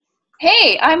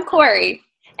Hey, I'm Corey.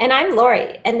 And I'm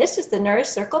Lori, and this is the Nourish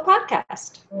Circle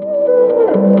podcast.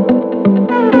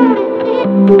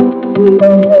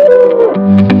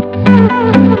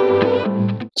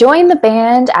 Join the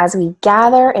band as we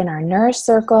gather in our Nourish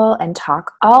Circle and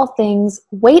talk all things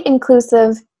weight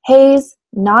inclusive, haze,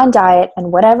 non-diet,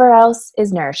 and whatever else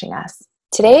is nourishing us.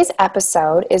 Today's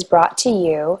episode is brought to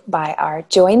you by our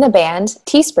Join the Band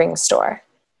Teespring store.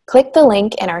 Click the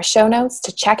link in our show notes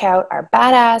to check out our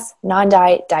badass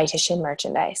non-diet dietitian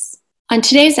merchandise. On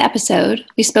today's episode,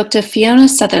 we spoke to Fiona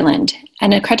Sutherland,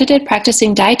 an accredited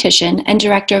practicing dietitian and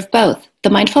director of both The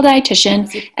Mindful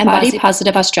Dietitian and Body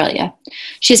Positive Australia.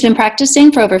 She has been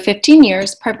practicing for over 15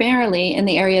 years, primarily in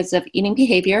the areas of eating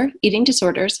behavior, eating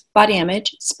disorders, body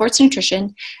image, sports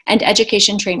nutrition, and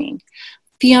education training.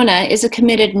 Fiona is a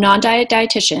committed non-diet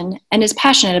dietitian and is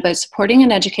passionate about supporting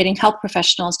and educating health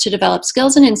professionals to develop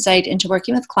skills and insight into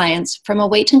working with clients from a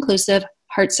weight-inclusive,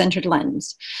 heart-centered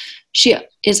lens. She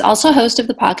is also host of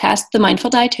the podcast, The Mindful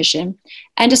Dietitian,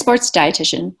 and a sports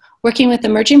dietitian, working with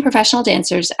emerging professional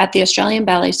dancers at the Australian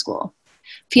Ballet School.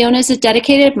 Fiona is a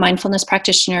dedicated mindfulness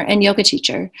practitioner and yoga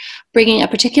teacher, bringing a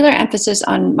particular emphasis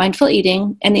on mindful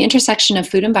eating and the intersection of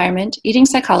food environment, eating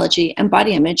psychology, and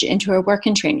body image into her work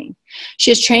and training.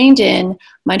 She is trained in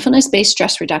mindfulness-based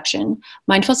stress reduction,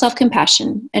 mindful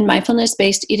self-compassion, and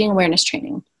mindfulness-based eating awareness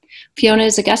training. Fiona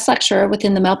is a guest lecturer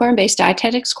within the Melbourne-based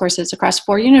dietetics courses across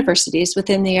 4 universities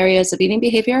within the areas of eating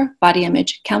behavior, body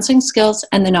image, counseling skills,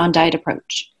 and the non-diet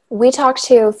approach. We talked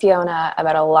to Fiona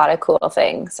about a lot of cool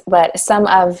things, but some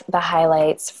of the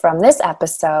highlights from this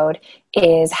episode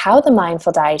is how the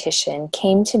Mindful Dietitian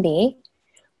came to be,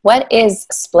 what is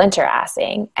splinter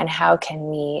assing, and how can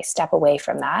we step away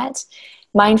from that,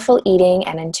 mindful eating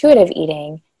and intuitive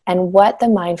eating, and what the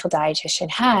Mindful Dietitian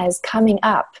has coming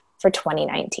up for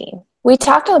 2019. We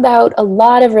talked about a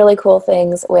lot of really cool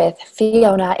things with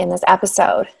Fiona in this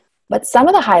episode, but some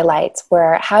of the highlights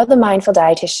were how the Mindful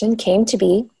Dietitian came to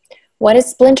be, what is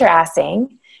splinter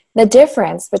assing, the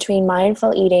difference between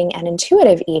mindful eating and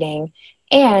intuitive eating,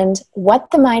 and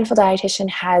what the Mindful Dietitian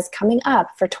has coming up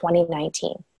for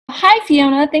 2019. Hi,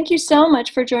 Fiona. Thank you so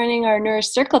much for joining our Nourish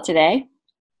Circle today.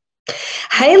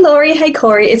 Hey, Lori. Hey,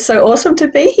 Corey. It's so awesome to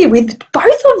be here with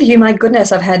both of you. My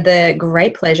goodness, I've had the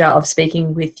great pleasure of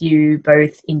speaking with you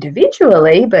both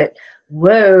individually, but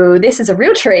whoa, this is a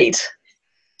real treat.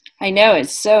 I know,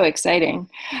 it's so exciting.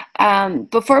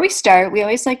 Before we start, we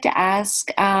always like to ask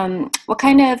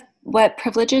what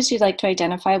privileges you'd like to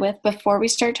identify with before we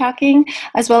start talking,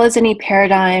 as well as any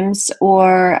paradigms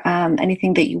or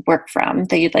anything that you work from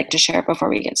that you'd like to share before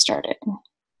we get started.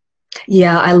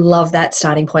 Yeah, I love that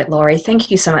starting point, Laurie. Thank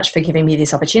you so much for giving me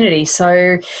this opportunity.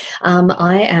 So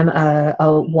I am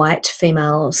a white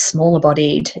female, smaller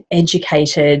bodied,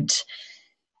 educated,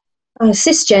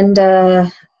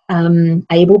 cisgender,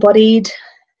 able-bodied,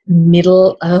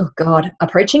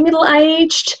 approaching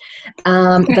middle-aged,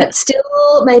 but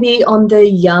still maybe on the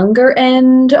younger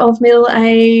end of middle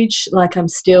age. Like I'm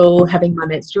still having my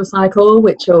menstrual cycle,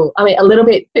 God,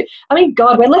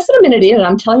 we're less than a minute in and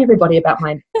I'm telling everybody about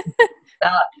my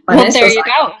menstrual cycle.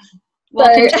 Go.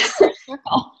 Welcome to the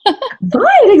circle.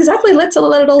 Right, exactly. Let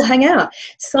it all hang out.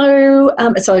 So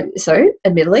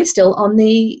admittedly, still on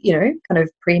the kind of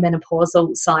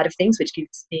premenopausal side of things, which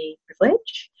gives me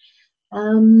privilege.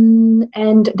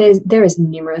 And there is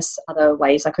numerous other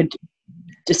ways I could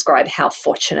describe how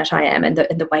fortunate I am, and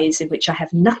the ways in which I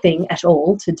have nothing at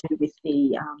all to do with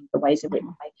the ways in which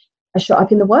I show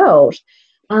up in the world.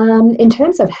 In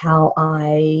terms of how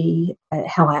I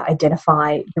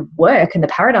identify the work and the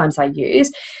paradigms I use,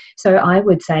 so I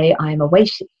would say I'm a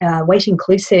weight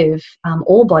inclusive,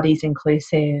 all bodies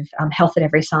inclusive, health at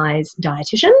every size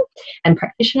dietitian and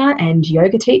practitioner and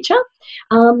yoga teacher.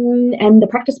 And the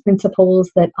practice principles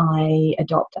that I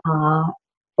adopt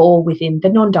fall within the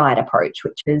non-diet approach,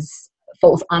 which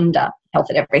falls under health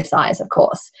at every size, of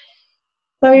course.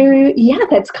 So, yeah,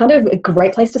 that's kind of a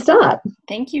great place to start.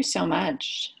 Thank you so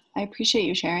much. I appreciate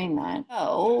you sharing that.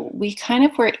 So we kind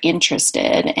of were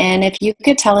interested, and if you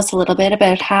could tell us a little bit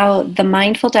about how the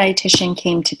Mindful Dietitian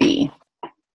came to be.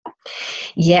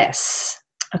 Yes.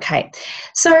 Okay.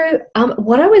 So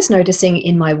what I was noticing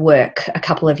in my work a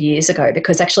couple of years ago,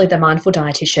 because actually the Mindful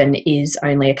Dietitian is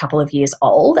only a couple of years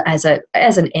old as an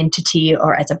entity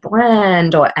or as a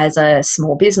brand or as a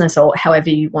small business or however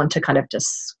you want to kind of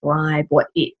describe what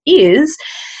it is,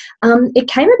 it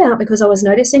came about because I was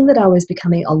noticing that I was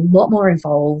becoming a lot more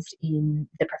involved in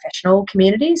the professional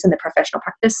communities and the professional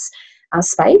practice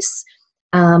space.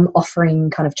 Offering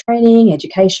kind of training,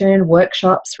 education,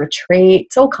 workshops,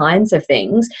 retreats, all kinds of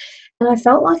things. And I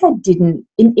felt like I didn't,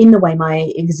 in the way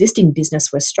my existing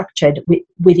business was structured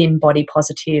within Body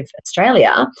Positive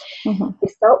Australia,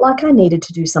 it felt like I needed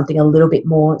to do something a little bit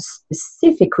more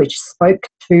specific, which spoke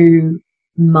to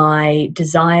my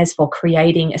desires for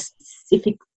creating a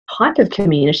specific type of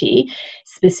community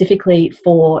specifically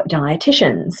for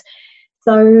dietitians.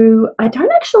 So I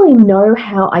don't actually know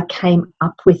how I came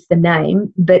up with the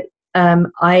name, but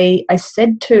I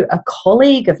said to a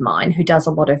colleague of mine who does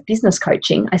a lot of business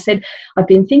coaching, I said, I've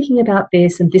been thinking about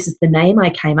this and this is the name I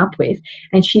came up with.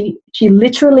 And she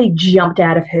literally jumped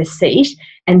out of her seat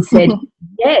and said,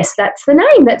 yes, that's the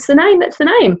name, that's the name, that's the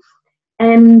name.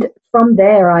 And from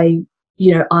there, I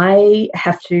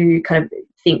have to kind of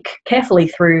think carefully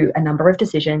through a number of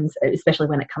decisions, especially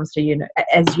when it comes to,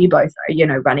 as you both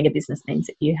are, running a business means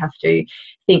that you have to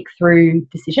think through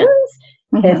decisions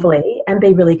carefully and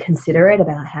be really considerate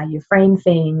about how you frame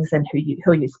things and who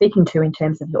you're speaking to in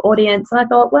terms of your audience. And I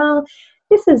thought, well,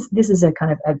 this is a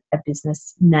kind of a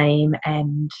business name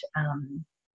and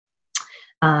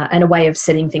a way of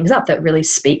setting things up that really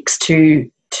speaks to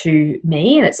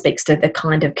me, and it speaks to the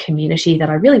kind of community that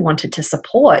I really wanted to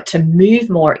support, to move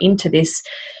more into this,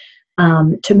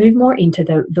 to move more into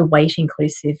the weight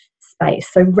inclusive space.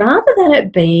 So rather than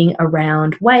it being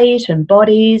around weight and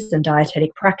bodies and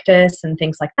dietetic practice and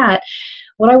things like that,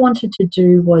 what I wanted to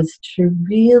do was to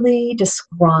really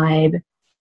describe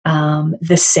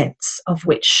the sense of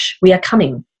which we are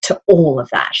coming to all of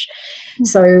that.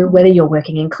 So whether you're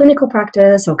working in clinical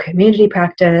practice or community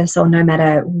practice, or no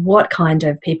matter what kind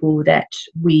of people that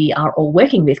we are all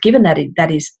working with, given that that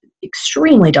is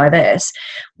extremely diverse,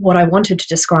 what I wanted to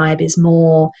describe is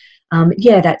more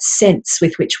that sense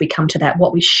with which we come to that,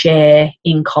 what we share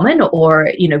in common,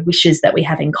 or wishes that we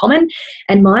have in common.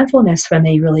 And mindfulness for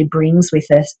me really brings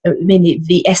with us,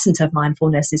 the essence of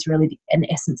mindfulness is really an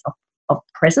essence of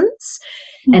presence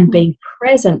and being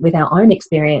present with our own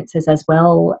experiences, as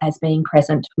well as being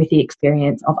present with the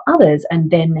experience of others,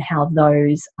 and then how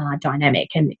those are dynamic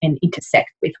and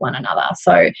intersect with one another.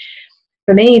 So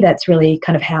for me, that's really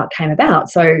kind of how it came about.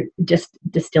 So just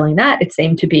distilling that, it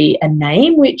seemed to be a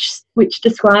name which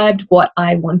described what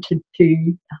I wanted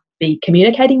to be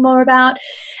communicating more about,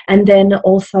 and then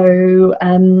also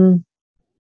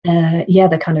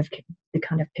the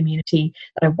kind of community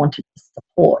that I wanted to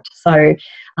support. So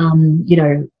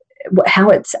how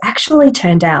it's actually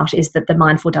turned out is that the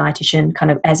Mindful Dietitian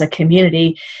kind of as a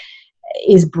community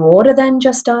is broader than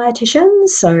just dietitians.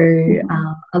 So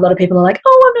a lot of people are like,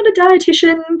 oh, I'm not a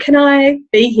dietitian, can I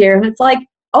be here? And it's like,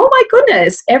 oh my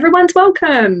goodness, everyone's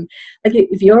welcome. Like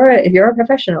if you're a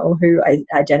professional who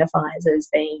identifies as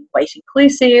being weight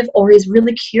inclusive or is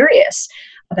really curious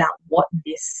about what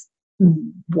this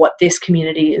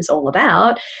community is all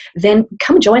about, then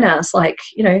come join us. Like,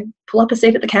 pull up a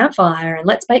seat at the campfire and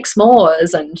let's bake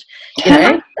s'mores and,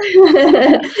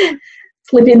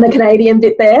 slip in the Canadian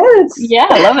bit there. Yeah,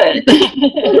 I love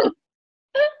it.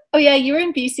 Oh yeah, you were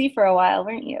in BC for a while,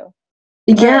 weren't you?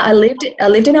 Yeah, I lived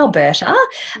in Alberta.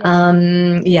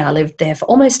 I lived there for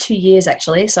almost 2 years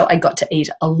actually. So I got to eat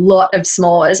a lot of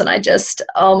s'mores, and I just,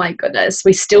 oh my goodness,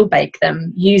 we still bake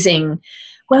them using,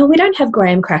 well, we don't have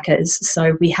graham crackers,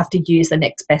 so we have to use the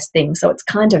next best thing. So it's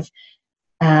kind of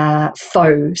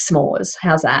faux s'mores.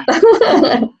 How's that?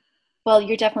 Well,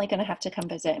 you're definitely going to have to come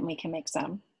visit and we can make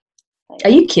some. Are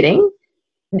you kidding?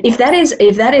 If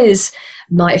that is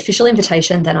my official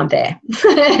invitation, then I'm there.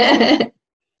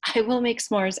 I will make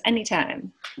s'mores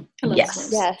anytime. Yes.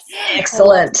 S'mores. Yes.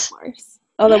 Excellent.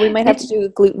 Although we might have to do a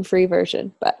gluten-free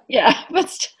version, but yeah,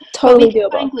 but totally we can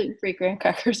doable. find gluten-free graham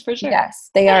crackers for sure.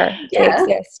 Yes, they are. Yeah.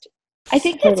 They exist. I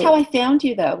think that's how I found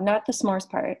you, though, not the s'mores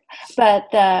part, but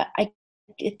I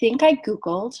think I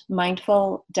Googled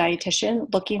mindful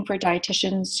dietitian, looking for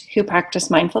dietitians who practice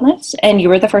mindfulness, and you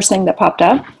were the first thing that popped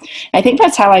up. I think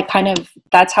that's how I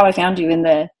found you in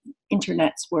the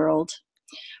internet's world.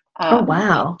 Oh,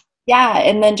 wow. Yeah,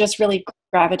 and then just really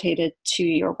gravitated to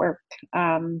your work,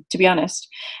 to be honest.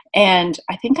 And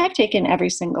I think I've taken every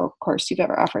single course you've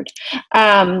ever offered.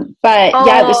 But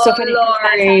yeah, it was so funny.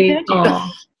 Lori.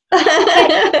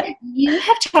 You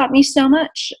have taught me so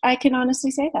much. I can honestly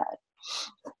say that.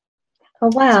 Oh,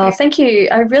 wow. Thank you.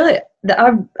 I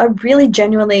really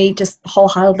genuinely, just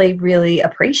wholeheartedly really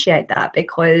appreciate that,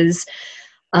 because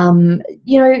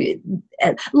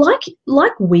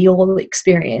like we all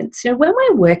experience, when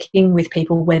we're working with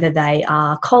people, whether they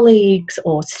are colleagues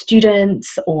or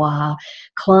students or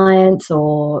clients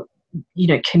or,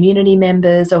 community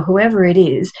members or whoever it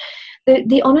is,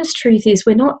 the honest truth is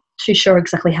we're not too sure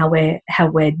exactly how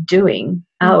we're doing.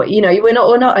 We're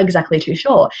not exactly too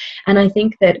sure. And I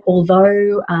think that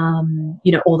although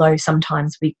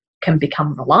sometimes we can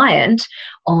become reliant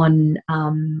on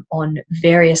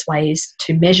various ways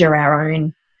to measure our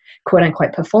own quote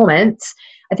unquote performance.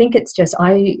 I think it's just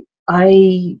I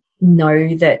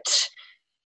know that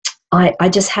I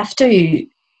just have to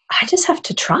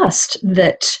trust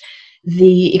that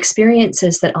the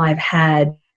experiences that I've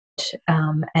had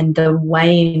and the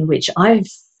way in which I've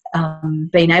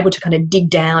been able to kind of dig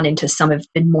down into some of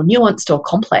the more nuanced or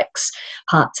complex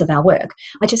parts of our work.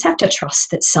 I just have to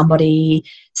trust that somebody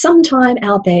sometime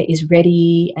out there is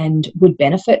ready and would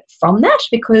benefit from that,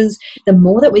 because the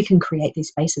more that we can create these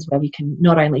spaces where we can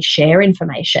not only share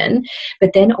information,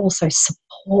 but then also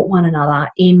support one another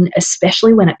in,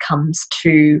 especially when it comes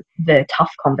to the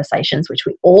tough conversations, which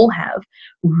we all have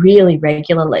really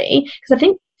regularly. Because I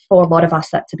think for a lot of us,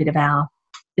 that's a bit of our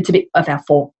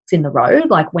forks in the road.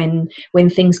 Like when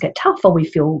things get tough or we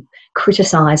feel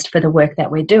criticised for the work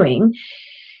that we're doing,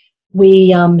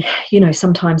 we,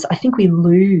 sometimes I think we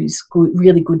lose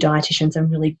really good dietitians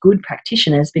and really good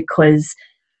practitioners because,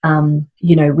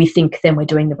 we think then we're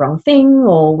doing the wrong thing,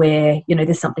 or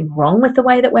there's something wrong with the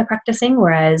way that we're practicing.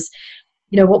 Whereas,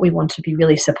 what we want to be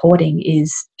really supporting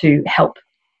is to help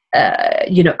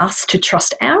us to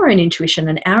trust our own intuition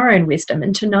and our own wisdom,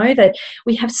 and to know that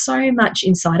we have so much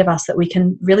inside of us that we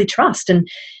can really trust. And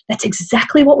that's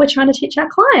exactly what we're trying to teach our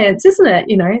clients, isn't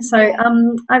it? So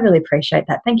I really appreciate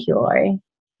that. Thank you, Laurie.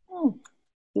 Oh,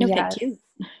 no, yes. Thank you.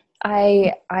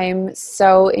 I'm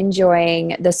so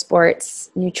enjoying the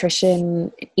sports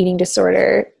nutrition eating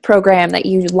disorder program that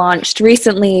you launched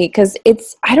recently, because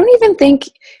I don't even think,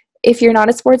 if you're not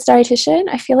a sports dietitian,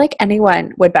 I feel like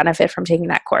anyone would benefit from taking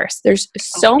that course. There's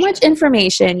so much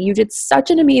information. You did such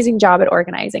an amazing job at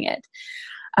organizing it.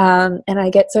 And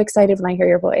I get so excited when I hear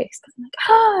your voice.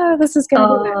 I'm like, this is going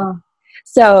to be good.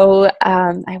 So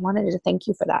I wanted to thank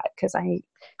you for that, because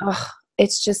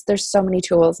it's just, there's so many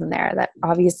tools in there that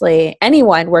obviously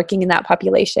anyone working in that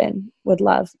population would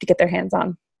love to get their hands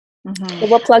on. Mm-hmm. So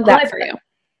we'll plug that for you.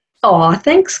 Oh,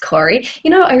 thanks, Corey.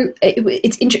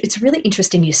 It's really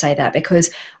interesting you say that, because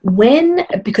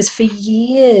for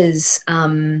years,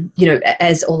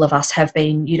 as all of us have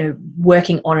been,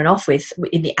 working on and off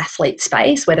in the athlete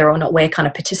space, whether or not we're kind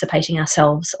of participating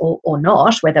ourselves or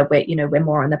not, whether we're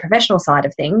more on the professional side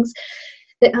of things.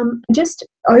 That, just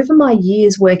over my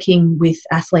years working with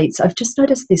athletes, I've just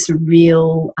noticed this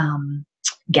real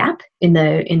gap in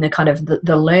the kind of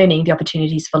the learning, the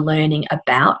opportunities for learning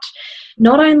about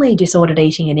not only disordered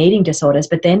eating and eating disorders,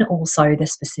 but then also the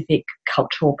specific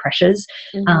cultural pressures,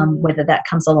 whether that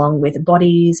comes along with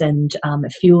bodies and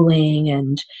fueling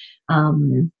and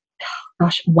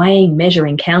weighing,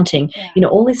 measuring, counting,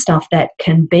 all this stuff that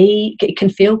it can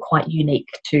feel quite unique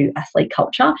to athlete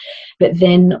culture. But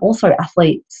then also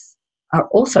athletes are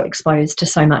also exposed to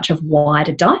so much of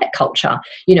wider diet culture,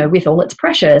 with all its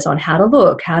pressures on how to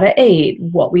look, how to eat,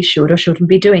 what we should or shouldn't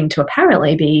be doing to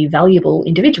apparently be valuable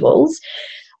individuals.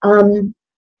 And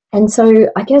so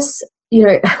I guess,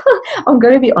 I'm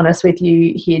going to be honest with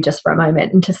you here just for a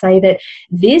moment, and to say that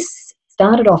this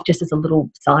started off just as a little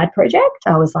side project.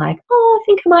 I was like, I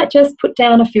think I might just put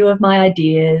down a few of my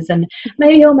ideas and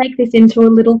maybe I'll make this into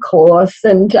a little course.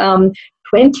 And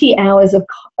 20 hours of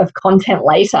content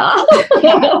later.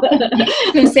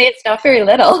 You say it's not very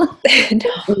little.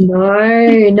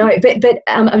 No. But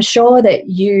I'm sure that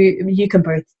you can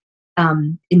both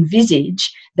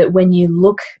envisage that when you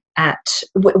look at,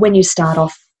 when you start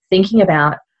off thinking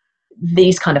about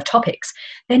these kind of topics,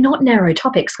 they're not narrow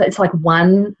topics. It's like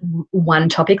one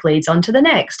topic leads on to the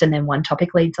next, and then one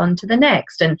topic leads on to the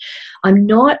next. And I'm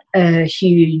not a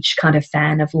huge kind of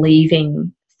fan of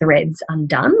leaving threads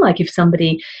undone. Like if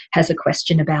somebody has a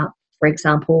question about, for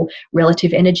example,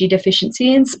 relative energy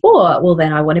deficiency in sport, well,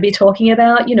 then I want to be talking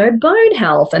about, bone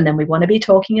health. And then we want to be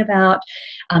talking about,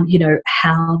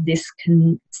 how this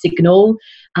can signal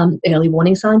early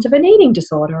warning signs of an eating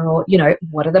disorder, or,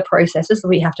 what are the processes that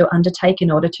we have to undertake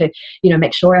in order to,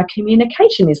 make sure our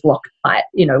communication is locked tight,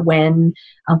 when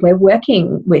we're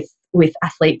working with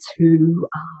athletes who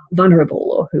are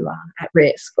vulnerable or who are at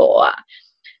risk, or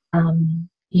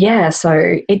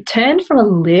so it turned from a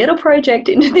little project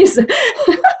into this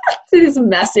this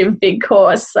massive big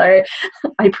course. So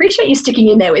I appreciate you sticking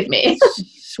in there with me.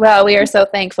 Well, we are so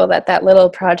thankful that little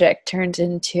project turned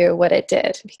into what it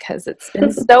did, because it's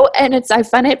been so, and I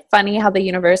find it funny how the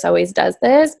universe always does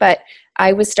this, but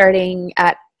I was starting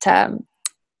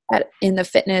in the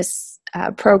fitness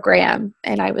program,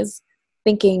 and I was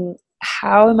thinking,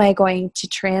 how am I going to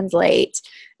translate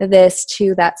this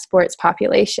to that sports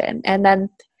population? And then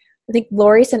I think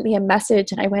Laurie sent me a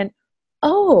message, and I went,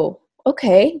 oh,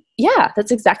 okay, yeah,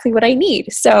 that's exactly what I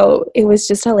need. So it was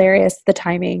just hilarious, the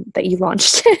timing that you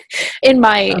launched in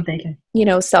my,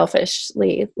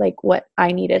 selfishly, like what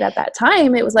I needed at that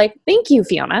time. It was like, thank you,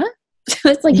 Fiona.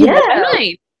 It's like, you read my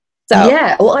mind. So.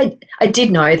 Yeah, well, I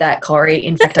did know that, Corey.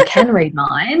 In fact, I can read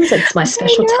minds. It's my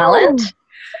special talent.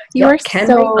 You are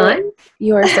so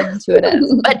intuitive.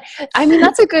 But I mean,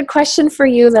 that's a good question for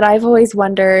you that I've always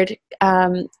wondered,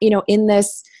 in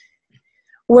this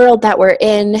world that we're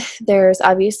in, there's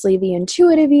obviously the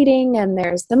intuitive eating and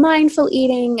there's the mindful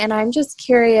eating. And I'm just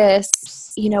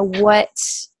curious, what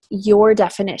your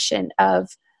definition of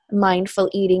mindful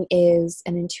eating is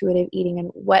and intuitive eating, and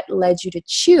what led you to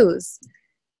choose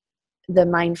the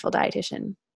mindful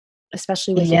dietitian,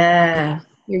 especially with your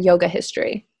yoga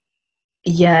history.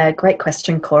 Yeah, great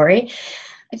question, Corey.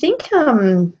 I think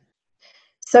so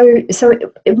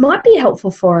it might be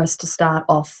helpful for us to start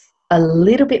off a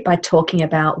little bit by talking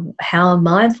about how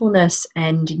mindfulness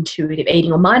and intuitive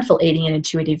eating, or mindful eating and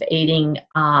intuitive eating,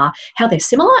 are, how they're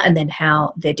similar and then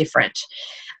how they're different.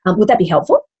 Would that be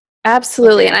helpful?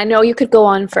 Absolutely. And I know you could go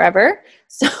on forever.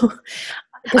 So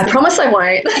I promise I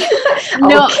won't.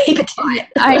 I'll keep it tight.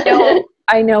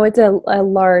 I know it's a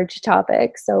large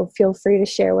topic, so feel free to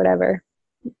share whatever.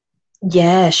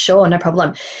 Yeah, sure, no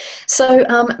problem. So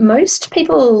most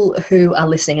people who are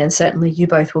listening, and certainly you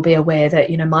both will be aware that,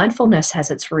 mindfulness has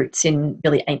its roots in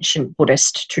really ancient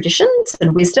Buddhist traditions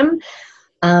and wisdom.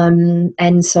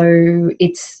 And so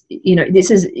it's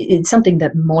something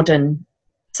that modern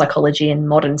psychology and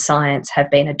modern science have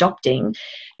been adopting,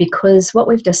 because what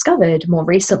we've discovered more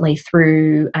recently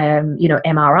through,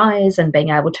 MRIs and being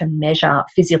able to measure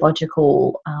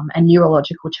physiological and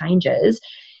neurological changes,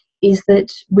 is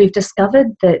that we've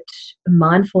discovered that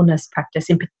mindfulness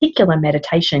practice, in particular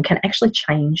meditation, can actually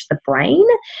change the brain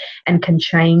and can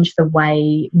change the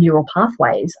way neural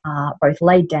pathways are both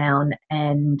laid down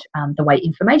and the way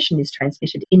information is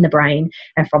transmitted in the brain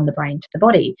and from the brain to the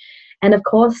body. And of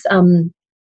course,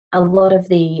 a lot of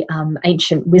the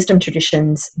ancient wisdom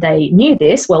traditions, they knew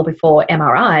this well before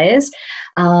MRIs,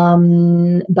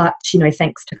 but,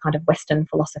 thanks to kind of Western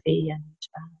philosophy and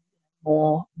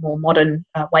more modern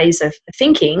ways of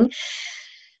thinking,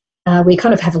 we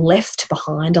kind of have left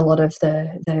behind a lot of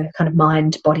the kind of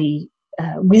mind-body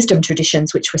wisdom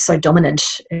traditions, which were so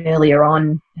dominant earlier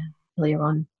on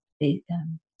the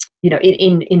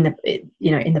in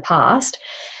the past.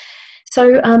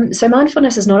 So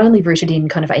mindfulness is not only rooted in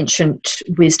kind of ancient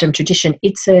wisdom tradition;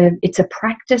 it's a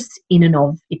practice in and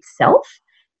of itself.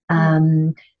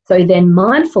 So then,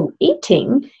 mindful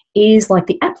eating is like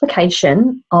the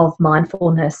application of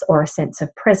mindfulness, or a sense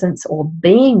of presence, or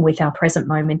being with our present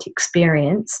moment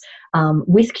experience,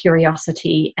 with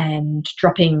curiosity and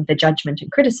dropping the judgment and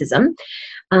criticism,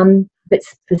 but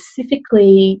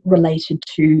specifically related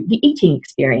to the eating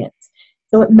experience.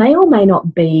 So it may or may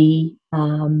not be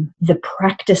the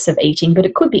practice of eating, but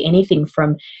it could be anything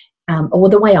from, or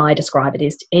the way I describe it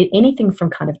is anything from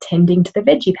kind of tending to the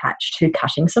veggie patch, to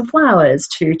cutting some flowers,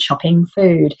 to chopping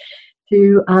food,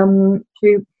 to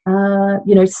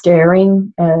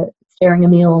stirring a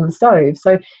meal on the stove.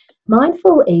 So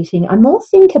mindful eating, I more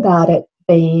think about it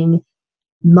being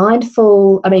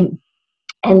mindful. I mean,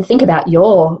 and think about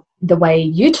the way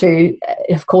you two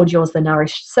have called yours the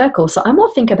Nourished Circle. So I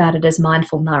more think about it as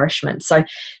mindful nourishment. So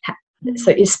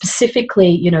it's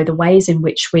specifically, the ways in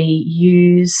which we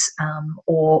use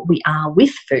or we are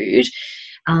with food,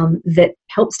 that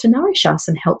helps to nourish us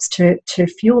and helps to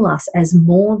fuel us as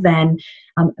more than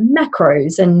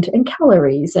macros and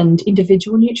calories and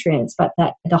individual nutrients, but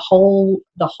that the whole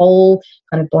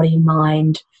kind of body,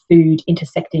 mind, food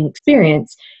intersecting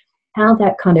experience, how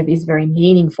that kind of is very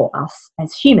meaningful for us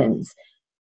as humans.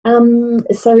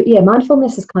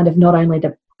 Mindfulness is kind of not only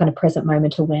the kind of present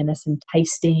moment awareness and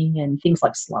tasting and things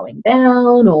like slowing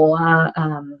down, or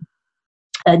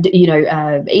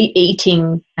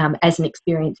eating as an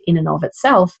experience in and of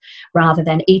itself, rather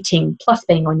than eating plus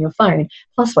being on your phone,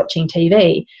 plus watching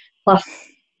TV, plus,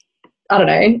 I don't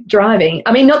know, driving.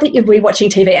 I mean, not that you'd be watching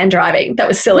TV and driving. That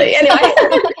was silly. Anyway,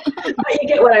 but you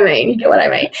get what I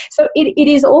mean. So it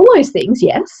is all those things,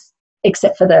 yes,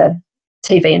 except for the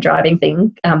TV and driving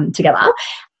thing together.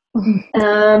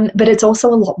 But it's also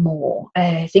a lot more.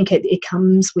 I think it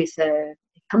comes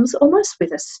almost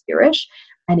with a spirit,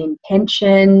 an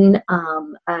intention,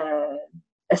 a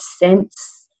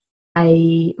sense,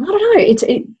 I don't know.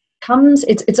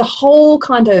 It's a whole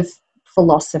kind of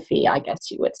philosophy, I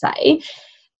guess you would say,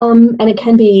 and it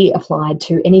can be applied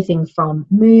to anything from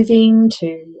moving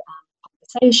to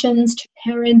conversations, to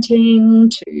parenting,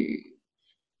 to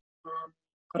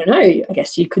I don't know. I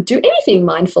guess you could do anything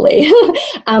mindfully.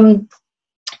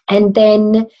 And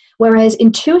then, whereas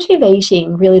intuitive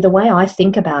eating, really the way I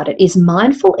think about it is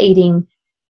mindful eating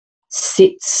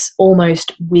sits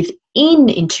almost within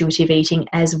intuitive eating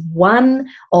as one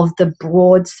of the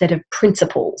broad set of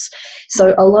principles.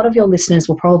 So a lot of your listeners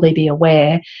will probably be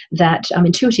aware that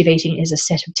intuitive eating is a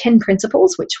set of 10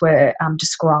 principles which were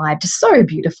described so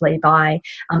beautifully by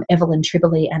Evelyn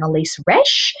Tribole and Elise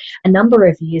Resch a number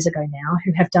of years ago now,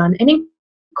 who have done an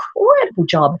incredible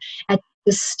job at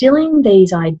distilling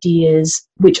these ideas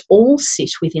which all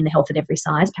sit within the health at every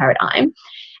size paradigm.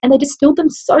 And they distilled them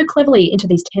so cleverly into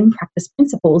these 10 practice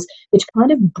principles, which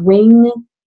kind of bring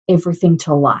everything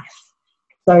to life.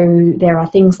 So there are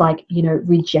things like,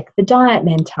 reject the diet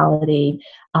mentality,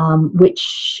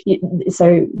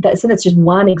 so that's just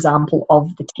one example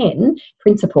of the 10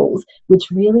 principles,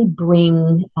 which really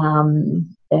bring,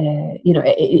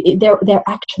 they're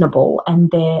actionable, and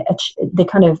they're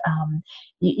kind of,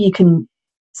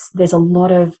 there's a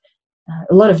lot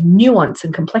of nuance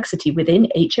and complexity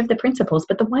within each of the principles,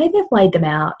 but the way they've laid them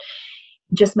out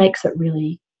just makes it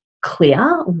really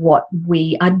clear what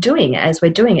we are doing as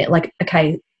we're doing it. Like,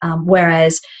 okay,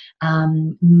 whereas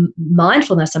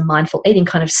mindfulness and mindful eating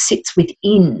kind of sits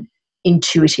within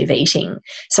intuitive eating.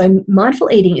 So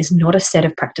mindful eating is not a set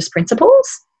of practice principles.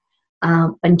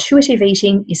 Intuitive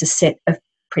eating is a set of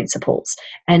principles,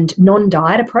 and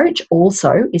non-diet approach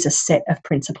also is a set of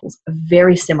principles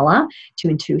very similar to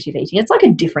intuitive eating. It's like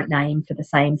a different name for the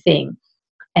same thing,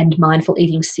 and mindful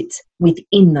eating sits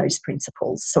within those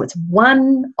principles. So it's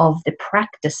one of the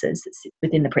practices that sits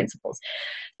within the principles.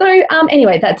 So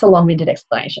anyway, that's a long-winded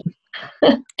explanation.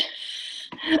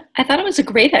 I thought it was a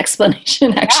great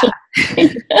explanation, actually.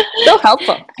 Yeah. So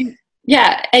helpful.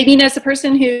 Yeah, I mean, as a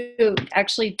person who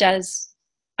actually does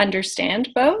understand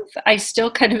both, I still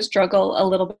kind of struggle a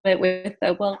little bit with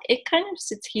it kind of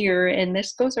sits here and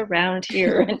this goes around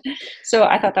here. And so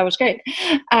I thought that was great.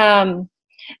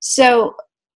 So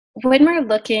when we're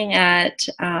looking at,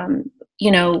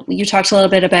 you talked a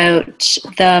little bit about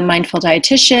the Mindful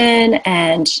Dietitian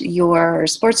and your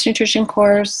sports nutrition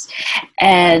course,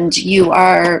 and you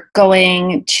are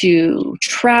going to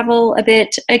travel a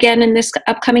bit again in this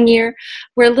upcoming year.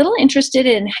 We're a little interested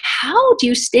in how do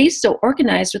you stay so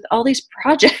organized with all these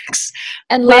projects?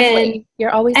 And lovely.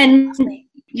 You're always lovely.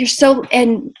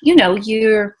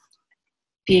 You're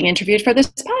being interviewed for this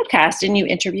podcast, and you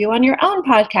interview on your own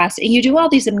podcast, and you do all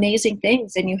these amazing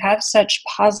things, and you have such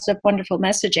positive, wonderful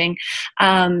messaging.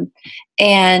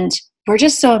 And we're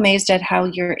just so amazed at how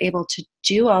you're able to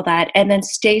do all that and then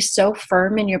stay so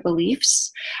firm in your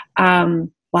beliefs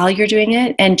while you're doing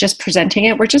it and just presenting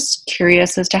it. We're just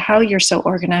curious as to how you're so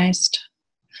organized.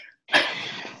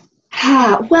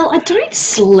 Well, I don't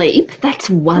sleep. That's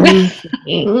one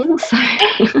thing. So,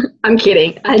 I'm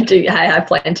kidding. I have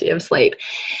plenty of sleep.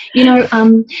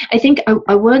 I think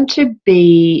I want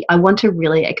to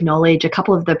really acknowledge a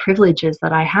couple of the privileges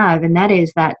that I have, and that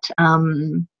is that,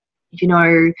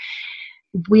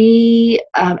 we,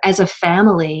 as a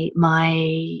family,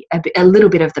 a little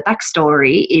bit of the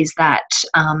backstory is that,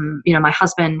 my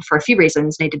husband, for a few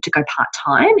reasons, needed to go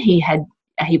part-time. He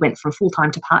went from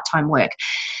full-time to part-time work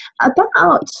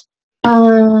about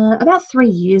 3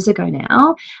 years ago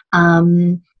now,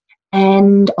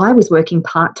 and I was working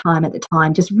part-time at the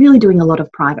time, just really doing a lot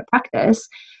of private practice.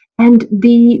 And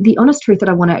the honest truth that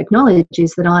I want to acknowledge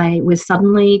is that I was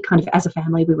suddenly kind of, as a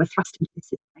family, we were thrust into this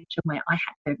situation where I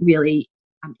had to really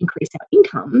increase our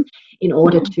income in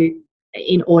order to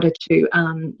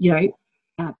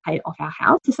pay off our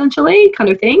house, essentially, kind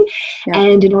of thing,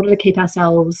 and in order to keep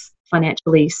ourselves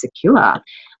financially secure.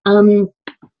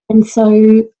 And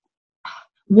so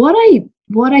what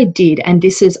I did, and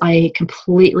this is, I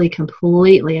completely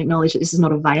acknowledge that this is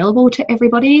not available to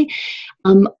everybody,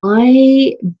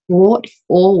 I brought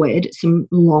forward some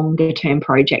longer term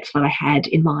projects that I had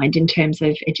in mind in terms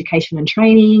of education and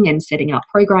training and setting up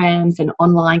programs and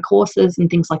online courses and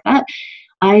things like that.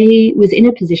 I was in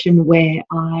a position where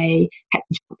I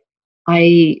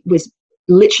was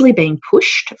literally being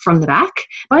pushed from the back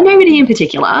by nobody in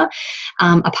particular,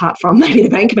 apart from maybe the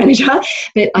bank manager,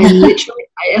 but I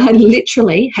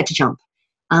literally had to jump.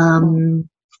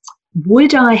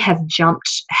 Would I have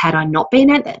jumped had I not been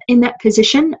in that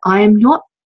position? I am not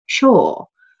sure.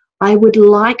 Do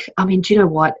you know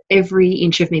what? Every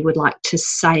inch of me would like to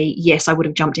say, yes, I would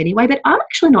have jumped anyway, but I'm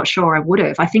actually not sure I would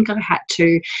have. I think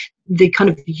the kind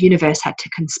of universe had to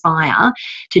conspire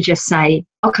to just say,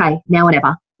 okay, now or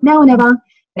never, I'm going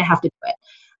to have to do it.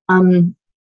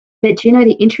 But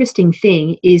the interesting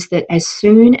thing is that as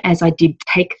soon as I did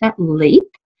take that leap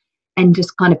and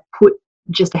just kind of put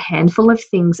just a handful of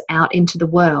things out into the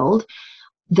world,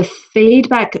 the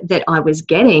feedback that I was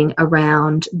getting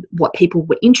around what people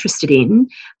were interested in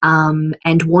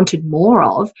and wanted more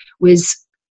of was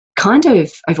kind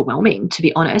of overwhelming, to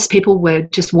be honest. People were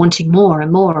just wanting more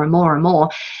and more and more and more.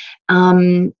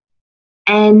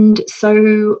 And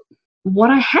so what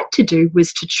I had to do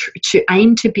was to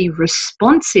aim to be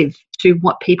responsive to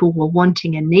what people were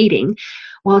wanting and needing,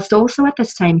 whilst also at the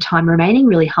same time remaining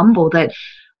really humble that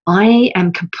I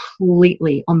am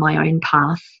completely on my own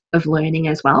path of learning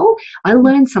as well. I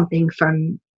learn something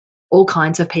from all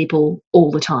kinds of people all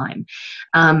the time.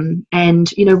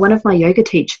 And, you know, one of my yoga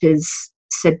teachers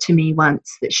said to me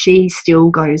once that she still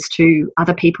goes to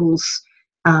other people's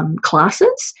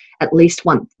classes at least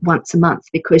once a month,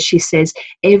 because she says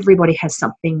everybody has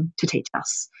something to teach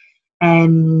us.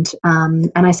 And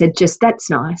I said, just,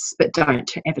 that's nice, but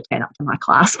don't ever turn up to my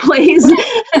class, please.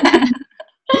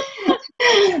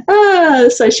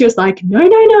 So she was like, no,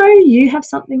 you have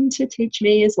something to teach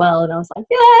me as well. And I was like,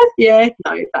 yeah,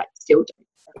 no, but still don't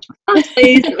teach my class,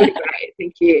 please. That would be great,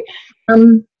 thank you.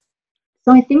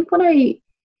 So I think what I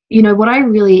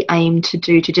really aim to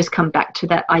do, to just come back to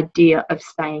that idea of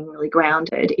staying really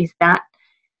grounded, is that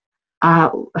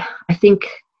I think,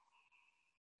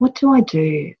 what do I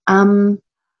do?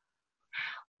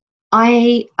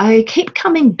 I keep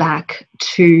coming back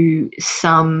to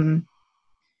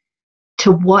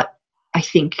what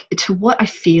I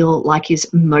feel like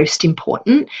is most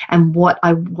important and what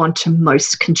I want to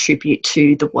most contribute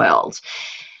to the world,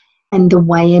 and the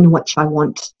way in which I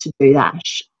want to do that.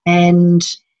 And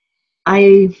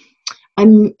I'm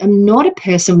not a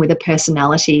person with a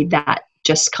personality that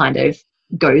just kind of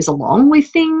goes along with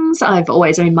things.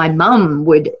 My mum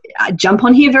would jump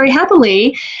on here very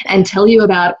happily and tell you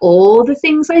about all the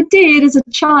things I did as a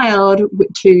child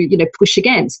to, you know, push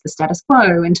against the status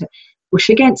quo and to push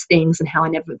against things, and how I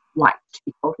never liked to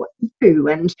be told what to do,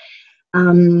 and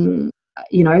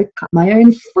you know, cut my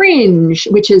own fringe,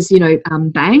 which is, you know,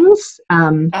 bangs,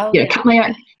 cut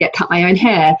my own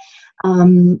hair,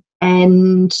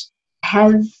 and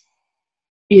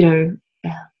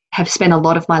have spent a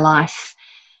lot of my life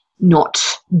not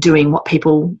doing what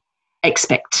people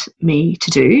expect me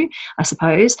to do, I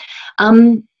suppose.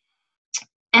 And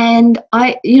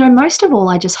most of all,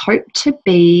 I just hope to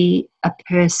be a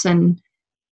person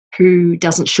who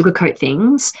doesn't sugarcoat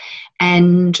things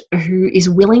and who is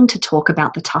willing to talk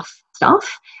about the tough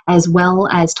stuff as well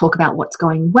as talk about what's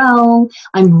going well.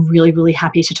 I'm really, really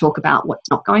happy to talk about what's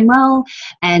not going well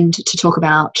and to talk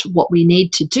about what we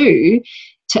need to do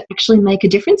to actually make a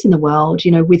difference in the world,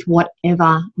 you know, with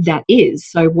whatever that is.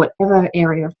 So whatever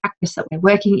area of practice that we're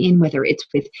working in, whether it's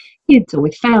with kids or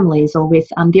with families or with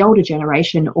the older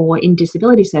generation or in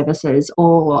disability services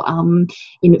or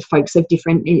in folks of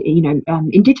different,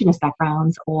 Indigenous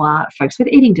backgrounds or folks with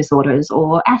eating disorders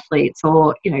or athletes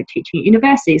or, you know, teaching at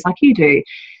universities like you do,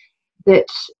 that,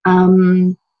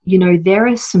 there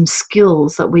are some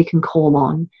skills that we can call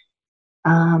on,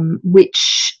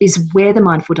 which is where the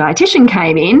mindful dietitian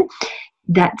came in.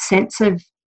 That sense of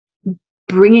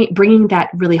bringing that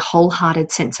really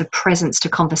wholehearted sense of presence to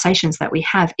conversations that we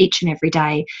have each and every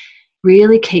day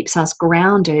really keeps us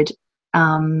grounded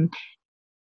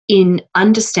in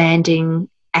understanding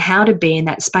how to be in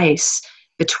that space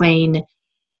between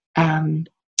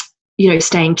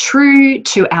staying true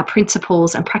to our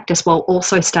principles and practice while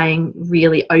also staying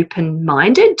really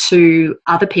open-minded to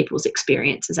other people's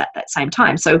experiences at that same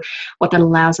time. So what that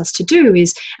allows us to do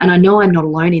is, and I know I'm not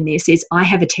alone in this, is I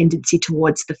have a tendency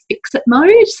towards the fix-it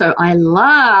mode. So I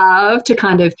love to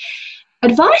kind of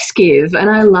advice give, and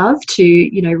I love to,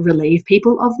 relieve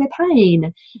people of their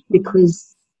pain because,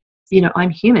 I'm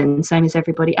human, same as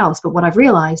everybody else. But what I've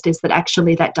realized is that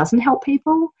actually that doesn't help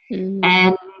people,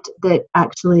 and that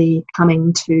actually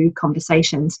coming to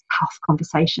conversations, tough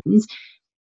conversations,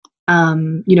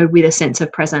 with a sense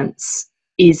of presence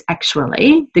is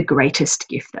actually the greatest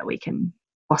gift that we can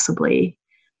possibly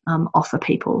offer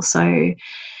people. So,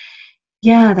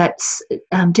 yeah, that's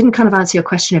didn't kind of answer your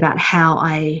question about how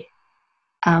I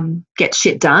get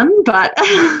shit done, but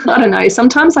I don't know.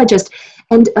 Sometimes I just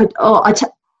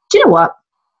do you know what?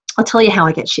 I'll tell you how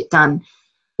I get shit done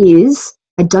is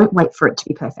I don't wait for it to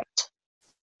be perfect.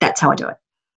 That's how I do it.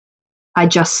 I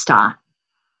just start.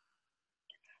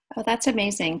 Oh, that's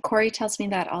amazing. Corey tells me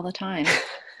that all the time.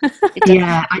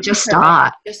 Yeah, I just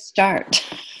start. Just start.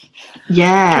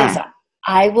 Yeah.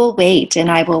 I will wait and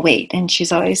I will wait. And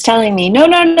she's always telling me,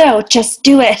 no, just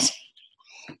do it.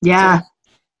 Yeah.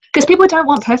 Because people don't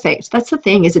want perfect. That's the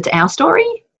thing, is it's our story.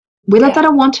 They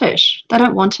don't want it. They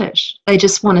don't want it. They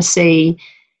just want to see,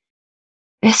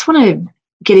 they just want to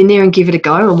get in there and give it a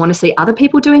go and want to see other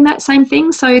people doing that same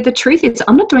thing. So the truth is,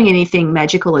 I'm not doing anything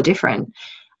magical or different.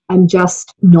 I'm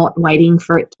just not waiting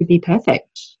for it to be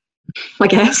perfect, I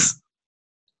guess.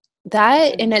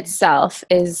 That in itself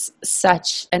is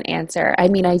such an answer. I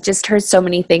mean, I just heard so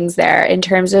many things there in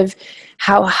terms of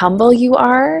how humble you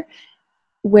are,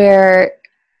 where,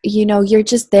 you know, you're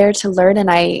just there to learn. And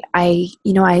I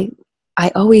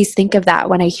always think of that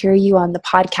when I hear you on the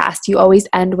podcast. You always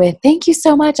end with, "Thank you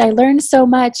so much. I learned so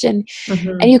much." And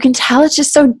you can tell it's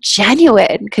just so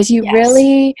genuine, because you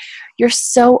really, you're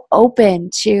so open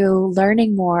to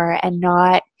learning more and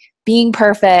not being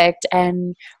perfect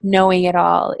and knowing it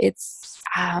all. It's,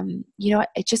 you know,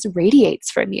 it just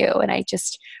radiates from you. And I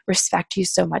just respect you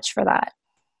so much for that.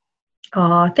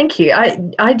 Oh, thank you.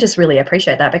 I just really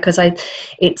appreciate that, because I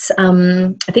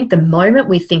think the moment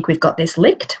we think we've got this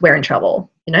licked, we're in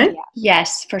trouble, you know? Yeah.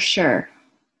 Yes, for sure.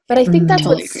 But I think that's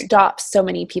Totally what agree. stops so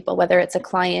many people, whether it's a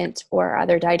client or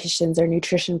other dietitians or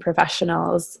nutrition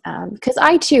professionals. Because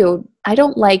I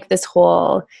don't like this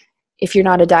whole, if you're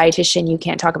not a dietitian, you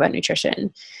can't talk about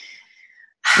nutrition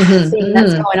thing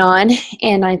that's going on.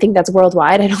 And I think that's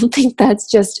worldwide. I don't think that's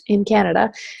just in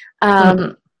Canada.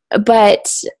 But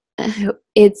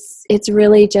it's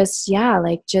really just,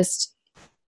 like just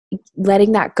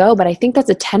letting that go. But I think that's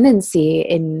a tendency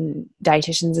in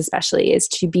dietitians especially, is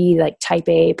to be like type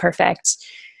A, perfect,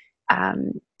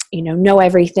 you know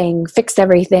everything, fix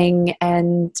everything.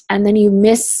 And then you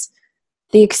miss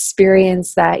the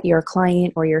experience that your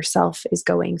client or yourself is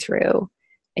going through,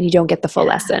 and you don't get the full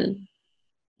lesson.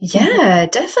 Yeah,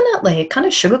 definitely. It kind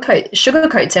of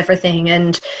sugarcoats everything,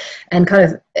 and kind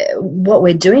of what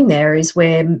we're doing there is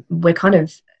we're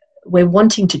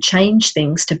wanting to change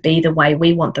things to be the way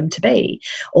we want them to be,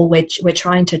 or we're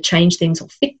trying to change things or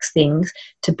fix things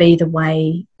to be the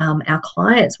way our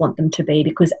clients want them to be,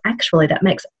 because actually that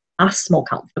makes us more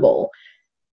comfortable,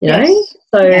 you know?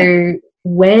 So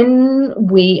when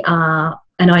we are,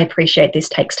 and I appreciate this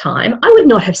takes time. I would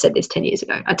not have said this 10 years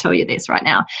ago. I tell you this right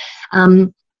now.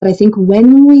 But I think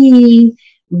when we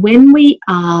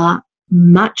are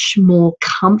much more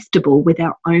comfortable with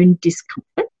our own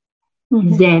discomfort,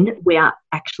 then we are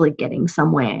actually getting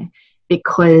somewhere,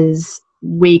 because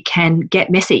we can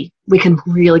get messy. We can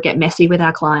really get messy with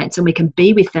our clients, and we can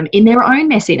be with them in their own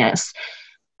messiness.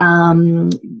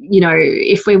 You know,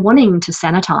 if we're wanting to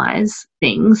sanitize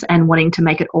things and wanting to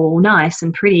make it all nice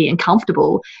and pretty and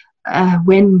comfortable,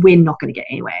 when we're not going to get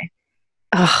anywhere.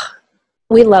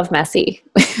 We love messy,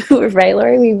 right,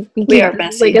 Lori? We are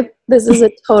messy. This is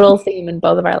a total theme in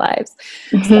both of our lives.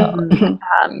 So,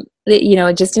 you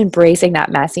know, just embracing that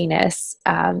messiness.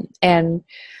 And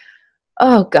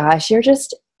oh gosh, you're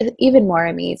just even more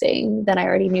amazing than I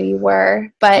already knew you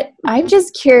were. But I'm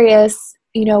just curious,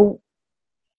 you know,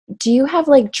 do you have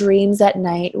like dreams at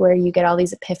night where you get all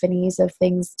these epiphanies of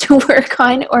things to work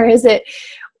on? Or is it,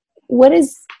 what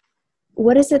is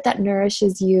it that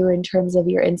nourishes you in terms of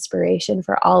your inspiration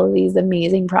for all of these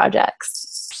amazing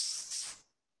projects?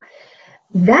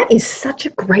 That is such a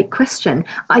great question.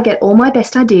 I get all my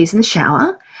best ideas in the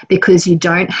shower, because you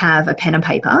don't have a pen and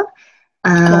paper.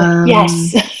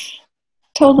 Yes,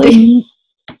 totally.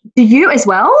 Do you as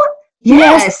well?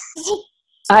 Yes.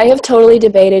 I have totally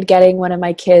debated getting one of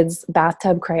my kids'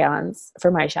 bathtub crayons for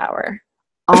my shower.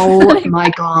 Oh my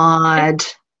God.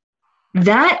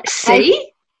 That is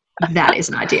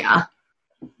an idea.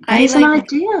 That is an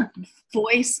idea.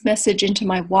 Voice message into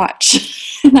my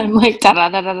watch. And I'm like, da da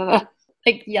da da da,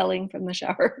 like yelling from the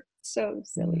shower. So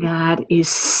silly. That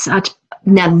is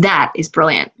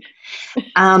brilliant.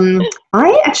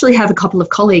 I actually have a couple of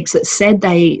colleagues that said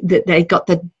they got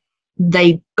the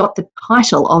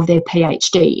title of their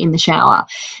PhD in the shower. Wow.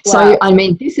 So I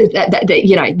mean, this is that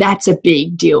you know, that's a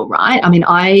big deal, right? I mean,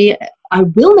 I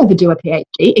will never do a PhD.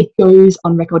 It goes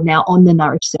on record now on the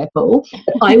Nourish Circle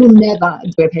that I will never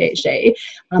do a PhD,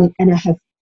 and I have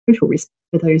total respect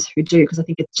for those who do, because I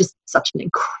think it's just such an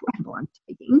incredible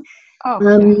undertaking.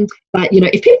 But you know,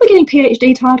 if people are getting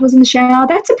PhD titles in the shower,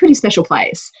 that's a pretty special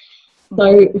place.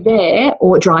 So there,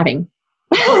 or driving.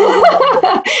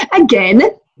 Again,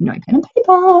 no pen and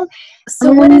paper.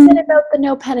 So what is it about the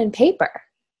no pen and paper,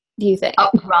 do you think?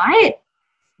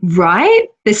 Right.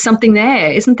 There's something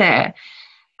there, isn't there?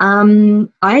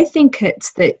 I think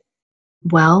it's that,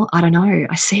 well, I don't know.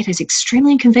 I see it as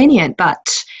extremely inconvenient,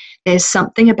 but there's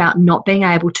something about not being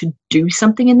able to do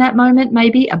something in that moment,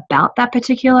 maybe about that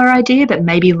particular idea, but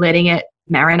maybe letting it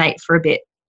marinate for a bit.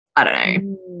 I don't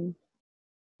know.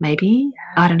 Maybe.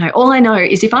 I don't know. All I know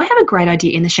is if I have a great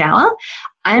idea in the shower,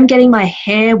 I am getting my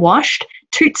hair washed,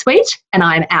 toot sweet, and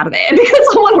I'm out of there, because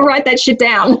I want to write that shit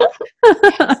down.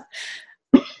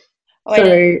 Oh, So, I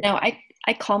didn't know.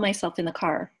 I call myself in the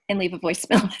car and leave a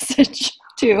voicemail message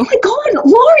too. oh my God,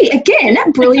 Laurie, again,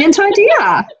 brilliant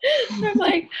idea. I'm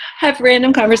like, have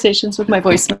random conversations with my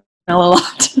voicemail a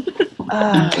lot.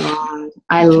 Oh God,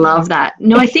 I love that.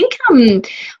 No, I think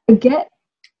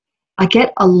I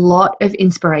get a lot of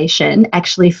inspiration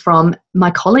actually from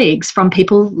my colleagues, from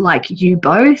people like you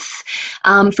both,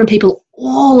 from people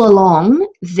all along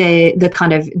the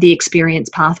kind of the experience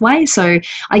pathway. So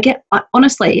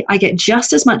honestly, I get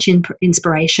just as much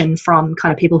inspiration from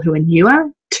kind of people who are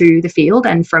newer to the field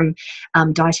and from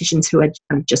dietitians who are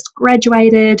kind of just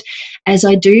graduated, as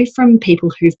I do from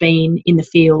people who've been in the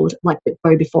field like that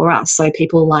go before us. So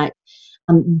people like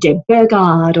Deb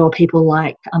Burgard, or people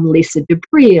like Lisa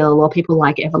Dubril, or people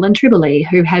like Evelyn Tribole,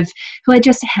 who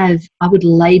I would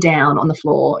lay down on the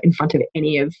floor in front of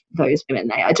any of those women.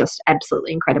 They are just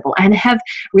absolutely incredible and have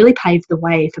really paved the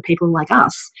way for people like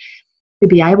us to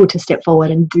be able to step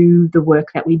forward and do the work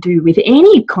that we do with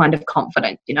any kind of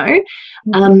confidence,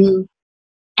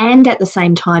 And at the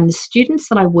same time, the students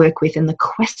that I work with and the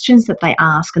questions that they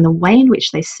ask and the way in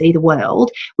which they see the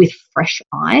world with fresh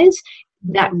eyes,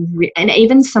 and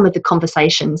even some of the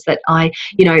conversations that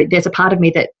there's a part of me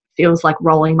that feels like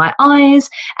rolling my eyes,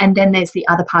 and then there's the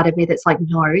other part of me that's like,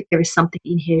 no, there is something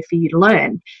in here for you to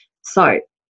learn. So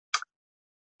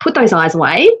put those eyes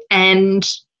away and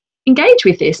engage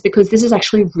with this, because this is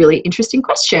actually a really interesting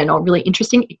question or really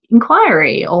interesting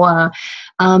inquiry. Or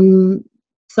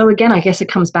so again, I guess it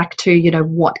comes back to,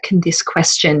 what can this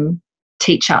question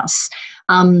teach us?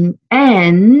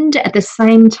 And at the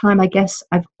same time, I guess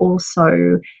I've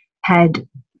also had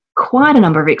quite a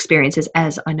number of experiences,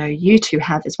 as I know you two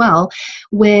have as well,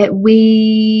 where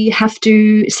we have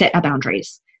to set our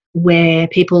boundaries, where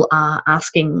people are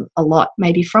asking a lot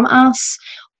maybe from us,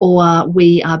 or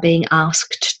we are being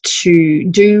asked to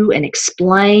do and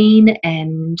explain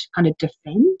and kind of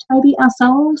defend maybe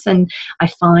ourselves. And I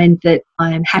find that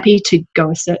I'm happy to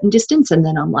go a certain distance, and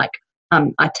then I'm like,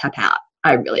 I tap out.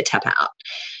 I really tap out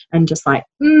and just like,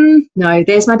 no,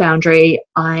 there's my boundary.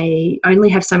 I only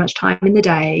have so much time in the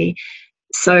day.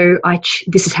 So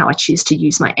this is how I choose to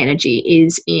use my energy,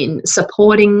 is in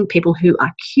supporting people who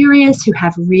are curious, who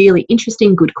have really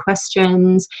interesting, good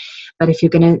questions. But if you're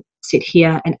going to sit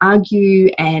here and argue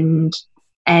and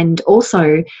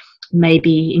also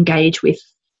maybe engage with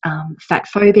fat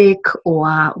phobic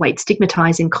or weight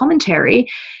stigmatizing commentary,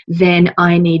 then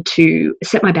I need to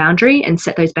set my boundary and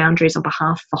set those boundaries on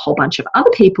behalf of a whole bunch of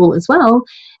other people as well,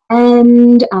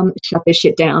 and shut this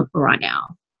shit down right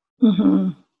now. Mm-hmm.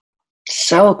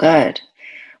 So good.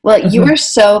 Well, you are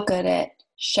so good at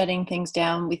shutting things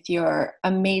down with your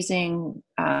amazing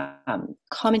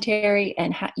commentary,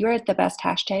 and you're at the best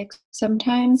hashtags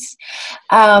sometimes.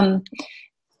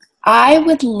 I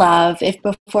would love if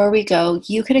before we go,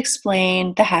 you could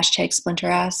explain the hashtag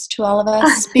SplinterAss to all of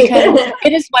us, because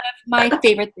it is one of my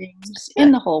favorite things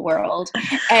in the whole world.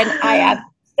 And I have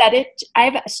said it.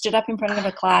 I've stood up in front of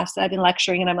a class that I've been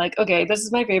lecturing, and I'm like, okay, this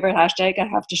is my favorite hashtag. I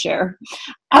have to share.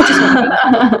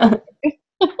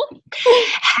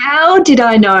 How did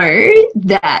I know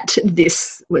that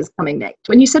this was coming next?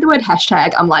 When you said the word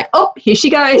hashtag, I'm like, oh, here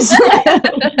she goes.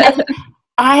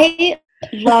 I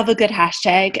love a good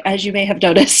hashtag, as you may have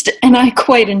noticed, and I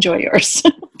quite enjoy yours.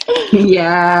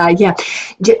 Yeah.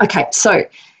 Okay, so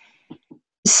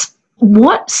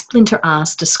what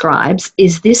SplinterAss describes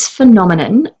is this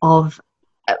phenomenon of,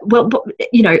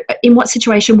 in what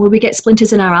situation will we get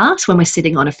splinters in our ass? When we're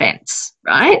sitting on a fence,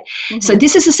 right? Mm-hmm. So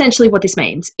this is essentially what this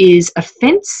means, is a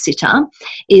fence sitter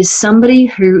is somebody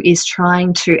who is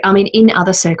trying to, in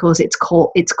other circles, it's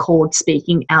called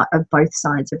speaking out of both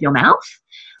sides of your mouth.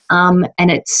 And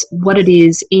it's what it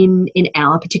is in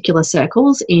our particular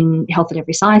circles, in Health at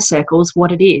Every Size circles,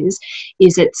 what it is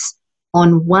it's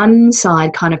on one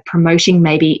side kind of promoting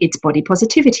maybe it's body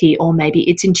positivity, or maybe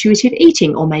it's intuitive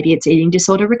eating, or maybe it's eating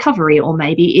disorder recovery, or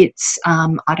maybe it's,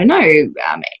 I don't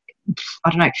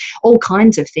know, all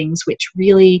kinds of things which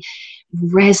really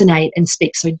resonate and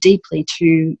speak so deeply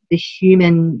to the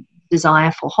human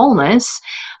desire for wholeness,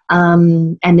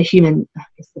 and the human,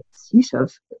 the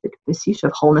pursuit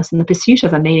of wholeness and the pursuit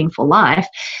of a meaningful life.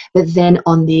 But then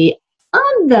on the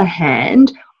other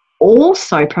hand,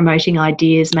 also promoting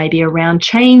ideas maybe around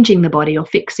changing the body or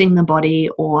fixing the body,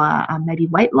 or maybe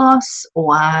weight loss,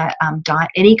 or diet,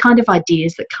 any kind of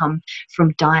ideas that come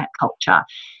from diet culture.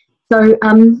 So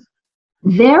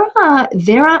there are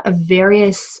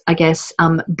various, I guess,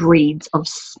 breeds of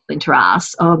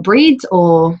SplinterAss, or breeds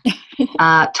or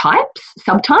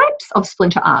subtypes of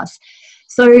SplinterAss.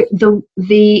 So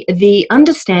the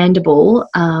understandable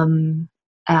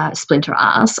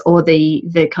SplinterAss, or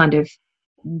the kind of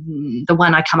the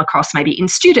one I come across maybe in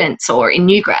students or in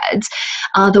new grads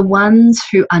are the ones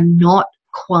who are not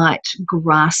quite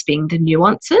grasping the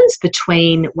nuances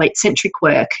between weight-centric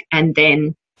work and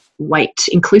then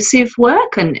weight-inclusive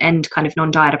work and kind of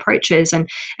non-diet approaches and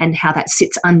how that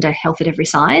sits under health at every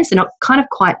size. They're not kind of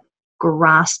quite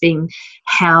grasping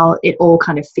how it all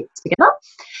kind of fits together,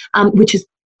 which is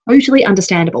totally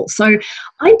understandable. So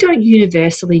I don't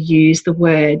universally use the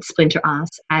word splinter ass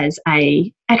as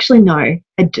actually, no,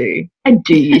 I do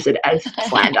use it as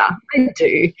slander. I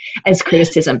do, as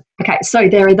criticism. Okay, so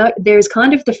there's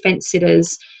kind of the fence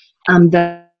sitters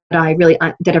that are really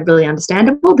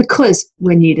understandable because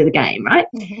we're new to the game, right?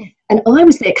 Mm-hmm. And I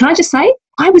was there. Can I just say,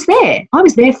 I was there. I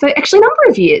was there for actually a number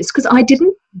of years because I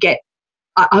didn't get.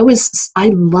 I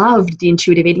loved the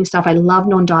intuitive eating stuff. I love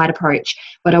non-diet approach,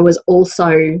 but I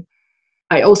also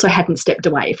hadn't stepped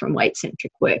away from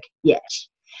weight-centric work yet.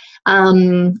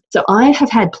 So I have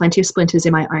had plenty of splinters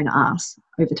in my own ass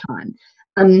over time.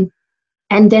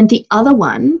 And then the other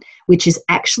one, which is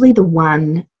actually the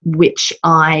one which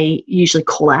I usually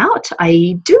call out,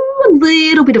 I do a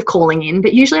little bit of calling in,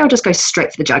 but usually I'll just go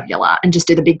straight for the jugular and just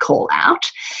do the big call out.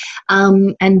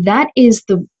 And that is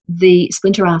the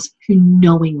splinter ass who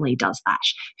knowingly does that,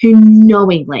 who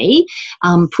knowingly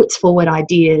puts forward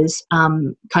ideas,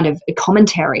 kind of a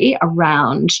commentary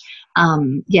around,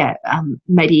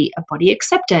 maybe a body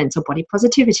acceptance or body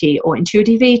positivity or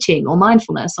intuitive eating or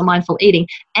mindfulness or mindful eating,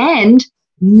 and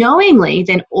knowingly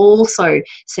then also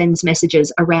sends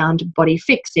messages around body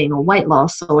fixing or weight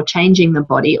loss or changing the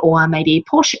body or maybe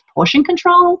portion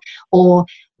control or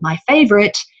my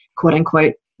favorite, quote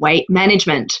unquote, weight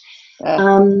management.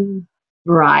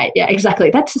 Right. Yeah,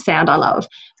 exactly. That's the sound I love.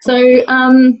 So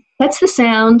that's the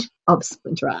sound of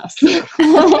splinter ass.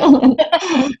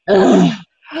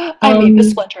 I made the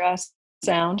splinter ass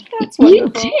sound. That's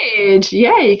wonderful. You did.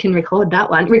 Yeah, you can record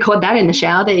that one. Record that in the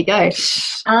shower. There you go.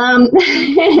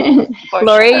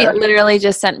 Lori literally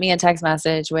just sent me a text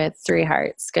message with 3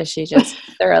 hearts because she just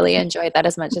thoroughly enjoyed that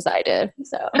as much as I did.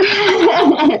 So,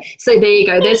 so there you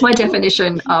go. There's my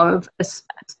definition of a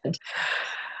splinter.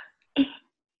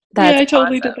 I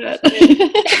totally did that.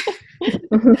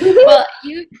 Well,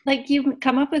 you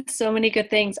come up with so many good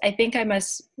things. I think I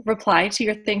must reply to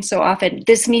your things so often.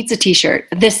 This needs a t-shirt.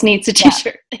 This needs a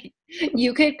t-shirt. Yeah.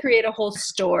 You could create a whole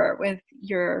store with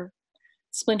your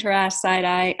splinter ass, side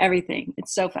eye, everything.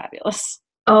 It's so fabulous.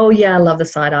 Oh yeah, I love the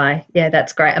side eye. Yeah,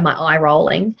 that's great. And my eye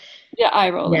rolling. Yeah,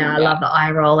 eye rolling. Yeah, I love the eye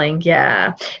rolling.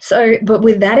 Yeah. So, but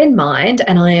with that in mind,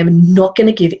 and I am not going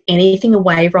to give anything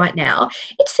away right now,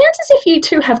 it sounds as if you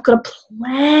two have got a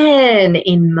plan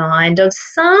in mind of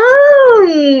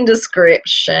some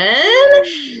description.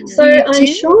 So I'm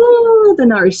sure the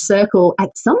Nourish Circle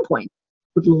at some point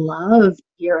would love to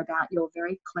hear about your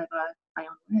very clever play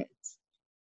on words.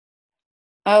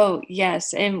 Oh,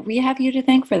 yes. And we have you to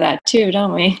thank for that too,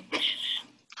 don't we?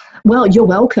 Well, you're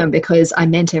welcome because I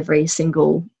meant every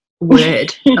single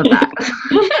word of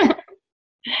that.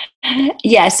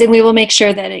 Yes, and we will make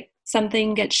sure that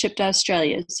something gets shipped to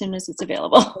Australia as soon as it's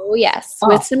available. Oh, yes,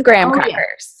 with some graham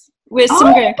crackers. Yeah. With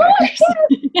some graham crackers.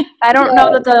 I don't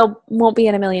know that they won't be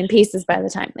in a million pieces by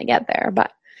the time they get there,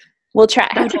 but we'll try.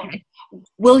 Okay.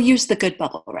 We'll use the good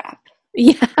bubble wrap.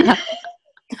 Yeah.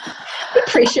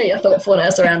 Appreciate your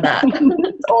thoughtfulness around that.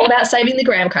 It's all about saving the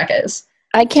graham crackers.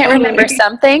 I can't remember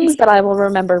some things, but I will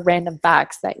remember random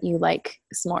facts that you like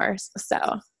s'mores. So,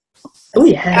 oh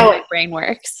yeah, how my brain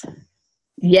works.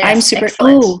 Yes, I'm super.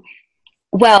 Excellent. Oh,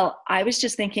 well, I was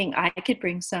just thinking I could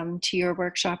bring some to your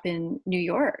workshop in New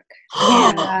York.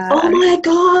 Yeah. Oh my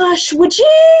gosh, would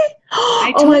you?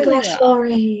 Oh my gosh,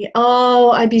 Lori.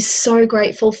 Oh, I'd be so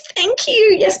grateful. Thank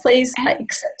you. Yes, please.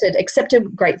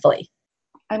 Accepted gratefully.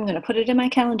 I'm going to put it in my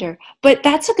calendar. But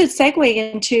that's a good segue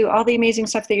into all the amazing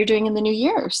stuff that you're doing in the new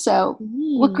year. So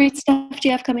what great stuff do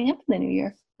you have coming up in the new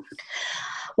year?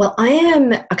 Well,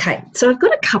 so I've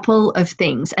got a couple of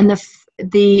things. And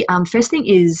the first thing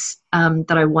is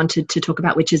that I wanted to talk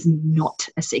about, which is not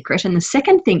a secret. And the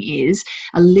second thing is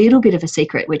a little bit of a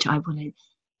secret, which I want to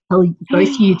tell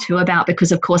both you two about,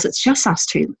 because of course it's just us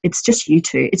two. It's just you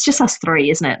two. It's just us three,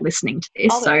 isn't it, listening to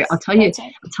this? So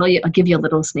I'll give you a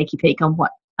little sneaky peek on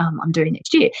what I'm doing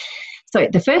next year. So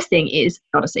the first thing is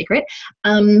not a secret.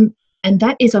 And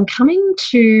that is I'm coming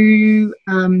to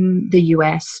the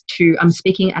US I'm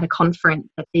speaking at a conference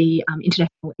at the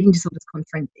International Eating Disorders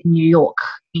Conference in New York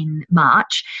in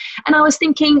March. And I was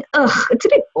thinking, it's a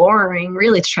bit boring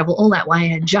really to travel all that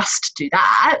way and just do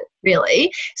that,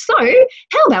 really. So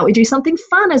how about we do something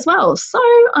fun as well? So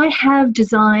I have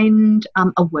designed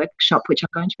a workshop which I'm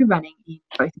going to be running in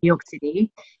both New York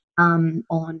City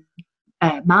on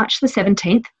March the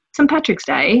 17th, St. Patrick's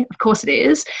Day, of course it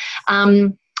is,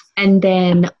 and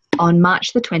then on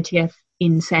March the 20th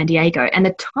in San Diego. And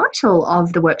the title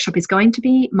of the workshop is going to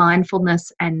be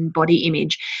Mindfulness and Body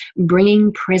Image,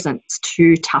 Bringing Presence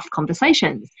to Tough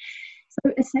Conversations.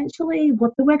 So essentially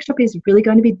what the workshop is really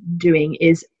going to be doing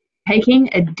is taking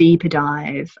a deeper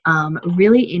dive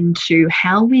really into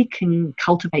how we can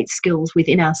cultivate skills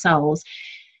within ourselves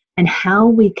and how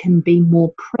we can be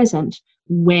more present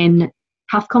when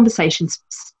tough conversations,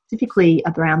 specifically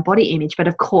around body image, but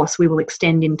of course we will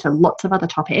extend into lots of other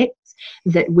topics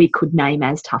that we could name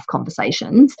as tough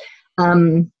conversations,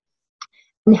 and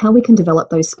how we can develop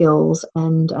those skills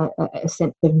and a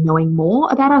sense of knowing more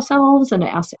about ourselves and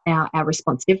our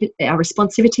responsivity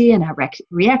and our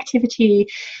reactivity,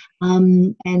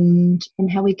 and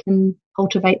how we can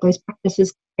cultivate those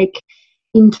practices to take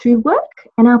into work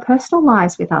and our personal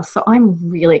lives with us. So I'm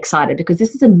really excited because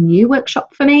this is a new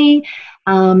workshop for me,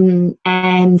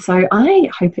 and so I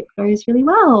hope it goes really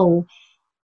well.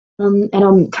 And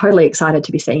I'm totally excited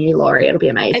to be seeing you, Laurie. It'll be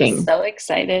amazing. I'm so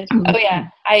excited. Oh, yeah.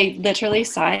 I literally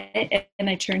saw it and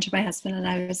I turned to my husband and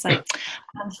I was like,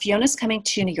 Fiona's coming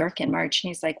to New York in March. And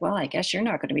he's like, well, I guess you're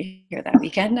not going to be here that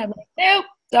weekend. I'm like, nope.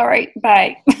 All right.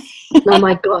 Bye. Oh,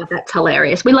 my God. That's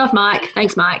hilarious. We love Mike.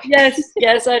 Thanks, Mike. Yes,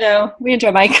 I know. We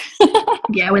enjoy Mike.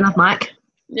 Yeah, we love Mike.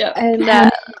 Yeah.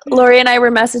 And Lori and I were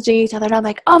messaging each other and I'm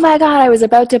like, oh my God, I was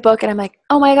about to book. And I'm like,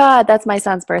 oh my God, that's my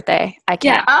son's birthday. I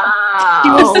can't. Yeah. She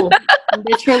was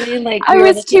literally like, I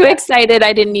was too excited.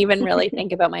 I didn't even really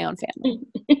think about my own family.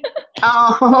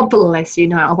 Oh, bless you.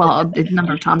 No, well, the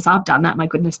number of times I've done that, my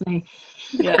goodness me.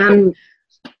 Yeah. And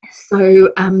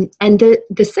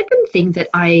the second thing that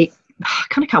I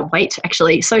kind of can't wait,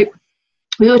 actually. So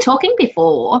we were talking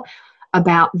before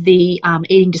about the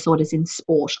Eating Disorders in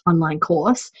Sport online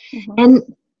course. Mm-hmm.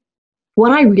 And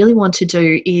what I really want to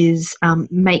do is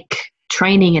make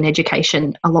training and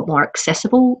education a lot more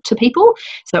accessible to people.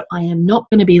 So I am not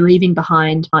going to be leaving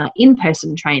behind my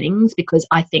in-person trainings because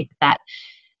I think that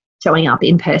showing up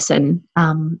in person,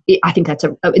 I think it's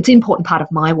an important part of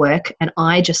my work. And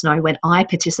I just know when I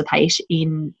participate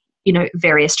in,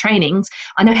 various trainings,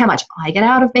 I know how much I get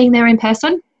out of being there in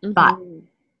person, mm-hmm. but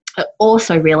I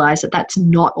also realise that that's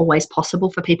not always possible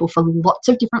for people for lots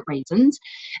of different reasons.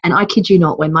 And I kid you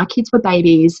not, when my kids were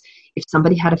babies, if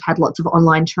somebody had have had lots of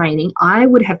online training, I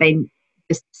would have been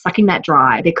just sucking that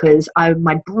dry because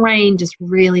my brain just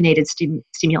really needed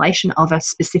stimulation of a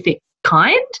specific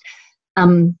kind.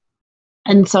 And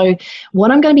so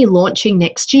what I'm going to be launching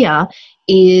next year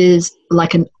is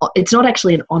it's not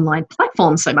actually an online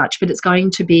platform so much, but it's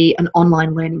going to be an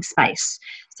online learning space.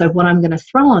 So what I'm going to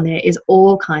throw on there is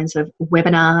all kinds of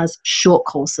webinars, short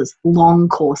courses, long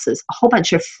courses, a whole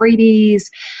bunch of freebies,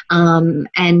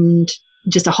 and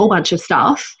just a whole bunch of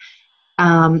stuff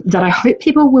that I hope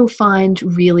people will find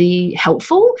really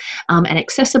helpful and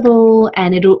accessible.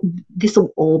 And this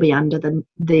will all be under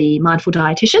the Mindful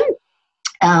Dietitian,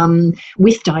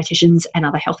 with dietitians and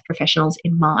other health professionals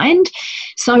in mind.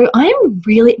 So I'm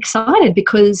really excited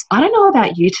because I don't know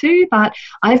about you two, but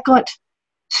I've got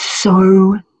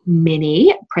so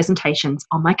many presentations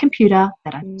on my computer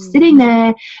that I'm sitting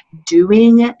there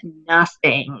doing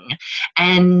nothing.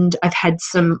 And I've had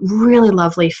some really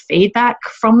lovely feedback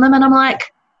from them. And I'm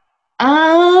like,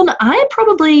 I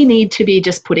probably need to be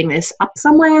just putting this up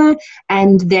somewhere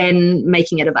and then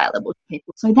making it available to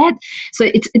people. So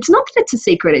it's not that it's a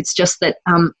secret. It's just that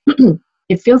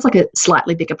it feels like a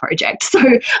slightly bigger project. So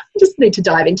I just need to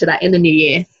dive into that in the new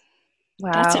year.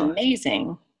 Wow. That's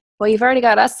amazing. Well, you've already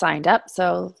got us signed up,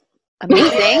 so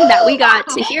amazing that we got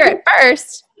to hear it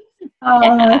first.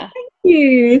 Yeah.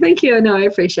 Thank you. No, I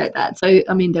appreciate that. So,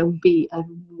 I mean, there will be a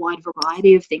wide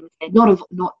variety of things there, not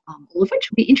all of which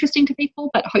will be interesting to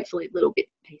people, but hopefully little bit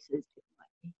pieces.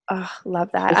 Oh, love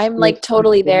that. I'm like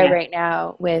totally there right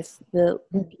now with the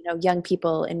young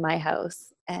people in my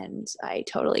house, and I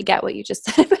totally get what you just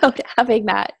said about having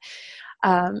that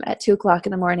at 2:00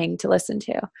 in the morning to listen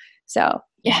to. So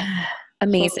yeah.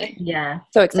 Amazing. Yeah.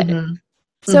 So excited. Mm-hmm.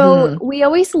 So we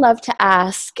always love to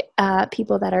ask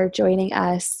people that are joining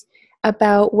us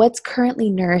about what's currently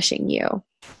nourishing you.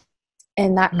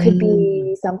 And that could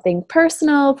be something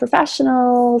personal,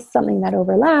 professional, something that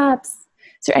overlaps.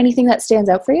 Is there anything that stands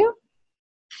out for you?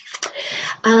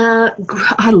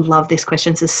 I love this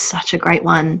question. This is such a great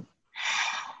one.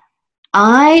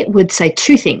 I would say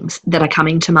two things that are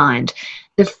coming to mind.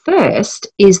 The first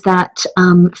is that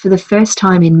for the first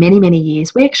time in many, many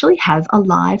years, we actually have a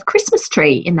live Christmas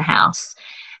tree in the house.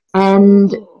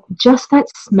 And just that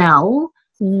smell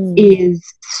is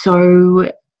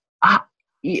so,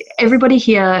 everybody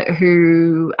here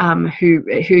who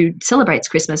celebrates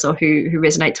Christmas or who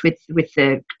resonates with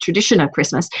the tradition of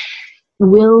Christmas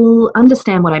will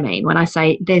understand what I mean when I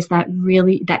say there's that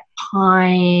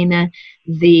pine, I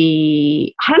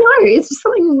don't know, it's just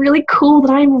something really cool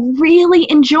that I'm really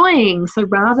enjoying. So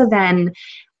rather than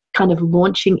kind of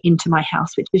launching into my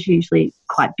house, which is usually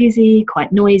quite busy,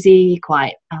 quite noisy,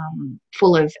 quite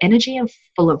full of energy and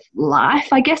full of life,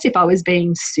 I guess, if I was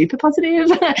being super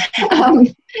positive,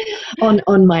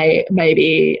 on my,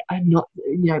 maybe I'm not,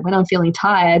 when I'm feeling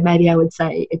tired, maybe I would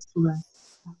say it's full of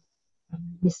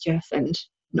mischief and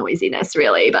noisiness,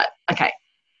 really. But okay,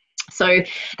 so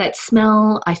that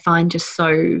smell I find just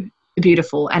so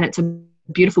beautiful, and it's a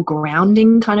beautiful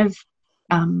grounding kind of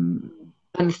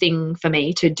thing for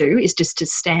me to do, is just to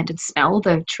stand and smell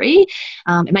the tree.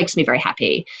 It makes me very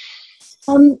happy.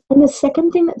 And the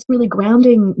second thing that's really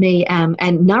grounding me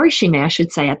and nourishing me, I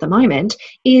should say, at the moment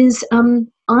is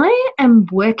I am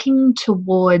working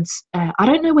towards, I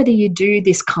don't know whether you do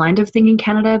this kind of thing in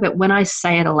Canada, but when I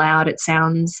say it aloud, it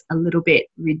sounds a little bit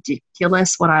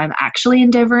ridiculous what I'm actually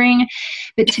endeavouring.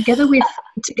 But together with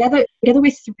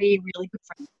three really good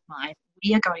friends of mine,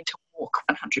 we are going to walk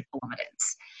 100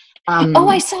 kilometres.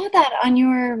 I saw that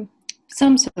on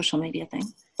some social media thing.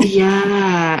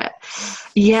 Yeah,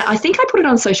 I think I put it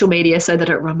on social media so that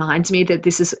it reminds me that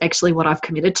this is actually what I've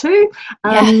committed to.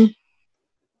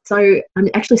 So I'm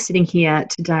actually sitting here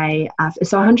today.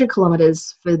 So 100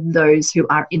 kilometres, for those who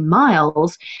are in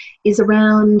miles, is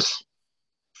around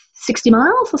 60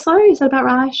 miles or so. Is that about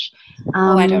right?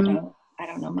 I don't know. I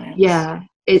don't know miles. Yeah,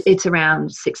 it's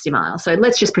around 60 miles. So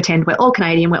let's just pretend we're all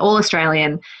Canadian, we're all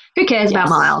Australian. Who cares about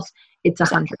miles? It's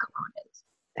 100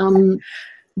 kilometres,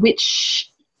 which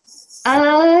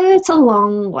it's a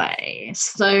long way.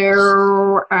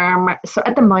 So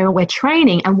at the moment we're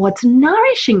training, and what's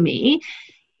nourishing me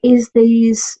is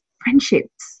these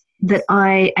friendships that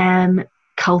I am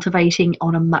cultivating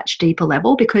on a much deeper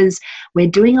level, because we're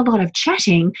doing a lot of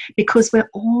chatting because we're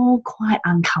all quite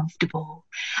uncomfortable.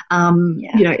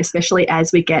 Especially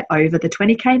as we get over the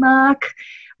 20K mark,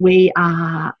 we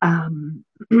are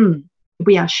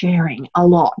sharing a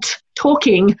lot,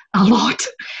 talking a lot.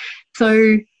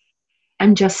 So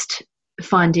I'm just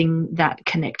finding that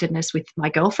connectedness with my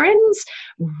girlfriends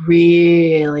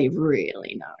really,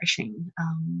 really nourishing.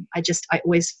 I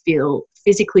always feel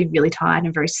physically really tired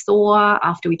and very sore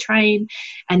after we train,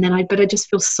 but I just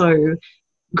feel so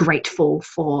grateful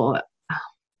for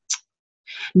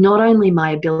not only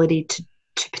my ability to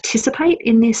participate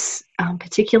in this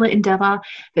particular endeavour,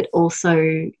 but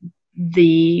also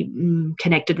the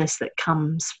connectedness that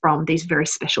comes from these very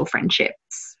special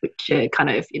friendships, which are kind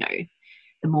of,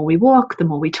 the more we walk, the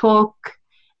more we talk,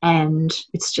 and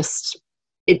it's just,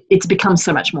 it's become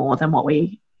so much more than what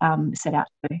we set out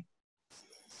to do.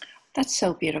 That's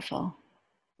so beautiful.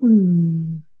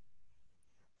 Mm.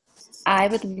 I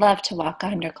would love to walk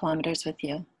 100 kilometers with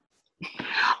you.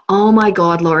 Oh my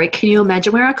God, Laurie, can you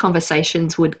imagine where our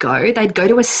conversations would go? They'd go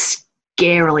to a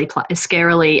scarily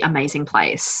amazing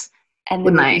place. And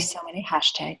there would be so many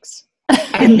hashtags.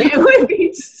 And there would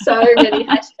be so many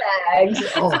hashtags.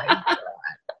 Oh my God.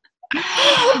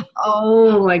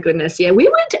 Oh my goodness. Yeah, we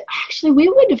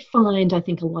would find, I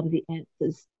think, a lot of the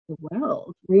answers to the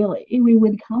world, really. We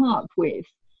would come up with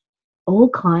all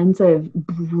kinds of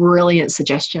brilliant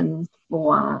suggestions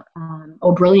or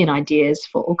brilliant ideas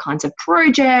for all kinds of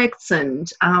projects,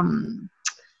 and oh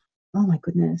my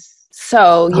goodness.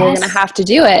 So you're going to have to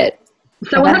do it.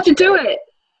 So we'll have to do it.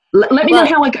 Let me know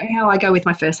how I go with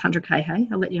my first 100K, hey?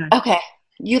 I'll let you know. Okay.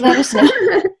 You let us know.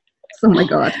 Oh my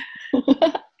God.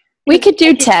 We could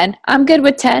do 10. I'm good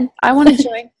with 10. I want to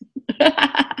join.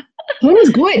 10 is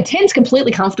good. 10's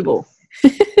completely comfortable.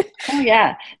 Oh,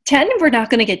 yeah. 10, we're not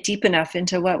going to get deep enough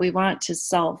into what we want to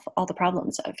solve all the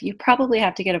problems of. You probably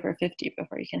have to get over 50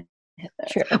 before you can hit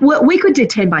that. Sure. Well, we could do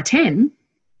 10 by 10.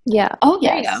 Yeah. Oh,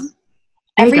 yes. There you go.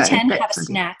 Every 10 have a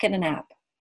snack and a nap.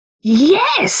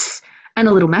 Yes. And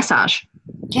a little massage.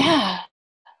 Yeah.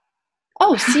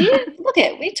 Oh, see? Look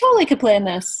we totally could plan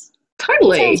this.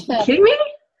 Totally. Kidding me?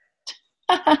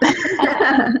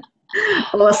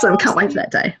 Awesome. Can't wait for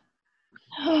that day.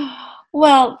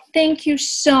 Well, thank you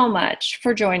so much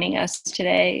for joining us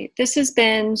today. This has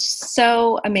been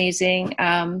so amazing.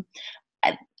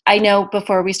 I know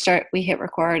before we hit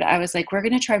record, I was like, we're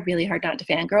going to try really hard not to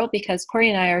fangirl, because Corey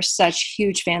and I are such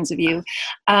huge fans of you.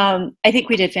 I think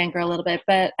we did fangirl a little bit,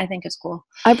 but I think it's cool.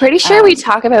 I'm pretty sure we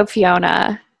talk about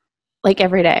Fiona like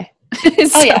every day.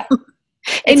 Oh, yeah.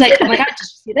 It's like, oh my God, did you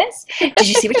see this? Did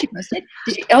you see what she posted?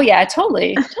 Oh yeah,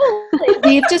 totally.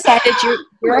 We've decided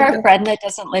you're our friend that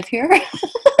doesn't live here.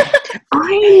 I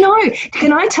I know.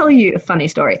 Can I tell you a funny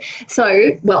story?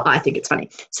 So, well, I think it's funny.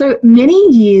 So many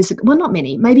years ago, well, not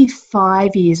many, maybe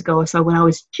 5 years ago or so, when I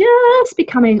was just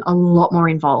becoming a lot more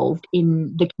involved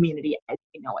in the community as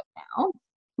we know it now,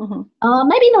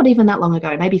 maybe not even that long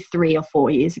ago, maybe 3 or 4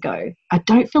 years ago. I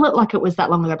don't feel it like it was that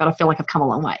long ago, but I feel like I've come a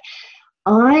long way.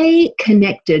 I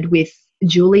connected with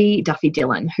Julie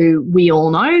Duffy-Dillon, who we all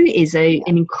know is an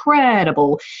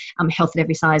incredible health at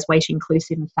every size, weight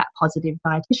inclusive and fat positive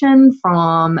dietitian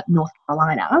from North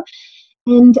Carolina.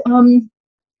 And I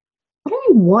don't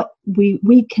know what,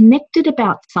 we connected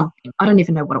about something. I don't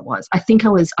even know what it was. I've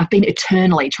been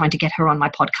eternally trying to get her on my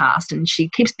podcast and she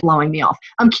keeps blowing me off.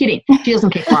 I'm kidding. She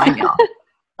doesn't keep blowing me off.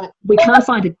 But we can't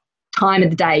find a time of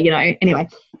the day, Anyway,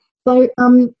 so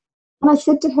and I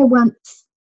said to her once,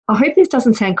 I hope this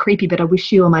doesn't sound creepy, but I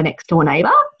wish you were my next door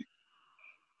neighbour.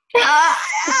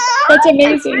 That's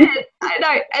amazing. I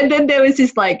know. And then there was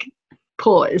this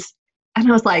pause. And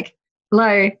I was like,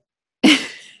 hello?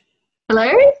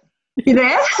 Hello? You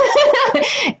there?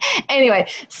 Anyway,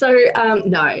 so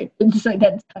no. So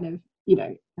that's kind of,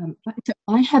 so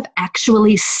I have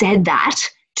actually said that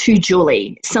to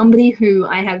Julie, somebody who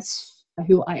I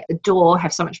adore,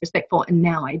 have so much respect for, and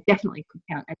now I definitely could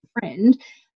count as a friend.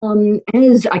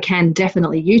 As I can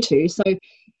definitely you two. So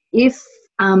if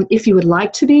you would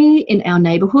like to be in our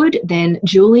neighbourhood, then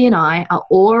Julie and I are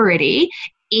already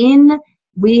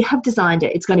we have designed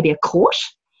it. It's going to be a court.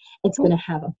 It's going to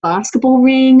have a basketball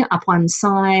ring up one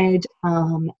side,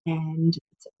 and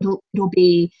it'll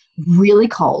be really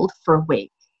cold for a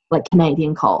week, like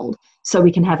Canadian cold. So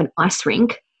we can have an ice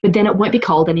rink, but then it won't be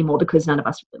cold anymore because none of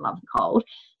us really love the cold.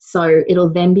 So it'll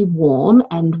then be warm,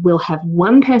 and we'll have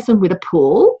one person with a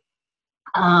pool,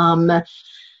 and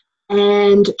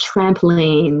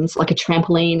trampolines, like a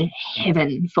trampoline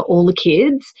heaven for all the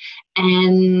kids.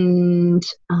 And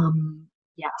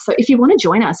so if you want to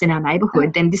join us in our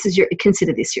neighbourhood, then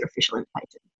consider this your official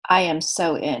invitation. I am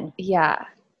so in. Yeah,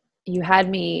 you had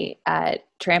me at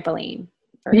trampoline.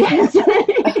 Yes.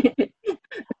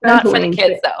 Not for the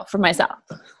kids though, for myself.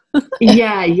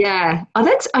 Yeah. Oh,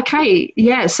 that's okay.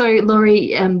 Yeah. So,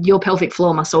 Laurie, your pelvic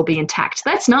floor must all be intact.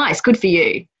 That's nice. Good for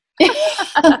you. I'm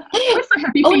so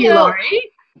happy for you,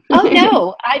 Laurie. Oh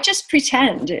no, I just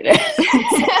pretend.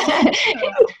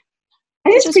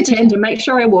 I just pretend to make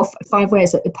sure I wore 5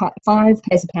 pairs of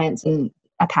pants and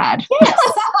a pad.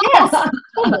 Yes,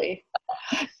 totally.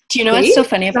 Do you know what's so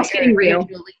funny about getting real?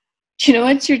 Do you know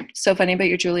what's so funny about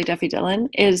your Julie Duffy-Dillon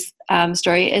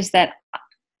story is that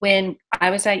when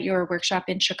I was at your workshop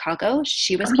in Chicago,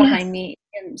 she was behind me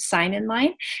in sign-in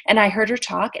line, and I heard her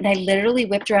talk, and I literally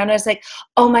whipped around. I was like,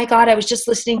 oh my God, I was just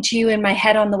listening to you in my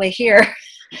head on the way here.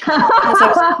 As I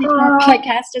was listening to her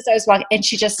podcast as I was walking, and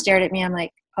she just stared at me. I'm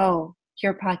like, oh,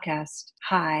 your podcast.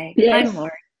 Hi, yes. I'm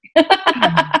Laurie.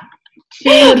 She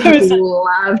would have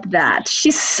loved that.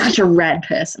 She's such a rad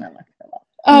person. I like her a lot.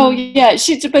 Oh, yeah.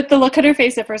 But the look on her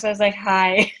face at first, I was like,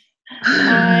 hi.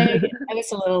 I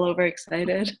was a little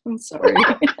overexcited. I'm sorry.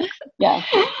 Yeah,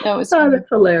 that was that's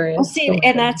hilarious. Well, see,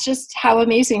 and that's just how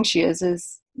amazing she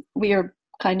is we are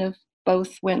kind of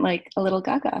both went like a little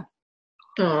gaga.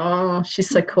 Oh, she's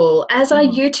so cool. As are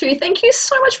you two. Thank you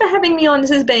so much for having me on.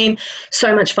 This has been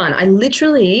so much fun. I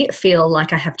literally feel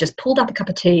like I have just pulled up a cup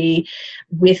of tea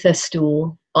with a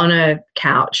stool on a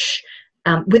couch.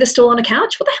 With a stool on a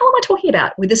couch? What the hell am I talking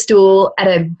about? With a stool at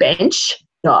a bench.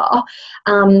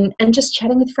 And just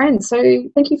chatting with friends. So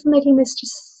thank you for making this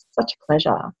just such a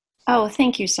pleasure. Oh,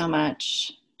 thank you so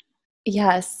much.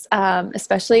 Yes,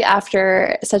 especially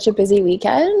after such a busy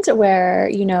weekend where,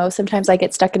 sometimes I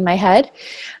get stuck in my head.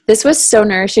 This was so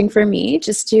nourishing for me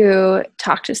just to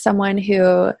talk to someone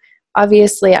who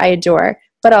obviously I adore,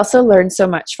 but also learn so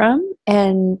much from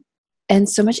and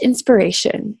so much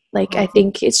inspiration. I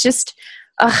think it's just,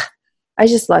 I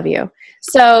just love you.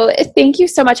 So thank you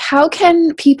so much. How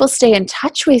can people stay in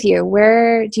touch with you?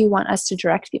 Where do you want us to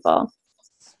direct people?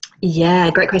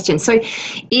 Yeah, great question. So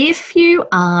if you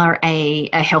are a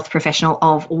health professional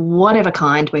of whatever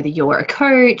kind, whether you're a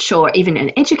coach or even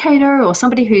an educator or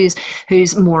somebody who's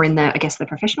more in the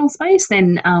professional space,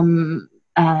 then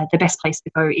the best place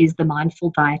to go is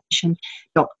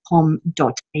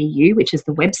themindfuldietitian.com.au, which is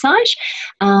the website.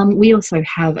 We also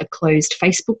have a closed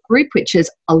Facebook group, which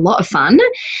is a lot of fun,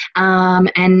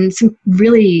 and some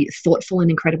really thoughtful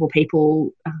and incredible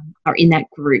people are in that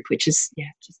group, which is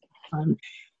just fun.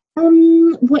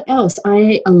 What else?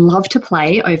 I love to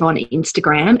play over on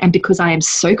Instagram, and because I am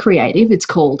so creative, it's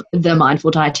called The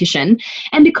Mindful Dietitian.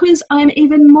 And because I'm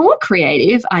even more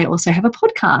creative, I also have a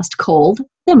podcast called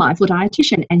The Mindful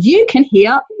Dietitian, and you can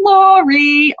hear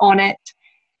Laurie on it.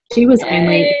 She was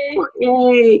only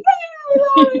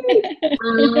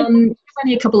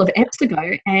Only a couple of eps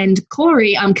ago, and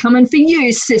Corey, I'm coming for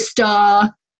you, sister.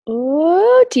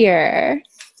 Oh dear.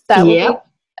 That will be Yep.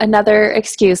 another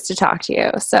excuse to talk to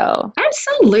you. So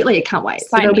Absolutely, I can't wait. So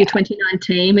Sign that'll me be up.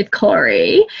 2019 with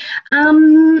Corey.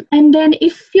 And then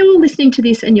if you're listening to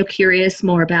this and you're curious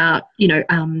more about,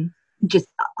 just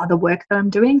other work that I'm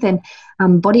doing, then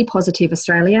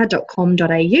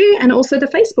bodypositiveaustralia.com.au, and also the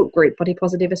Facebook group Body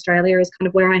Positive Australia is kind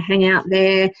of where I hang out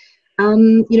there,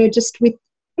 just with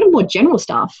kind of more general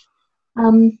stuff.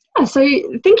 So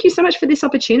thank you so much for this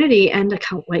opportunity, and I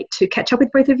can't wait to catch up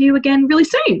with both of you again really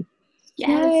soon.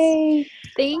 Yes.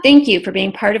 Yay. Thank you for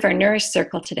being part of our Nourish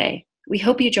Circle today. We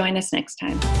hope you join us next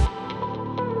time.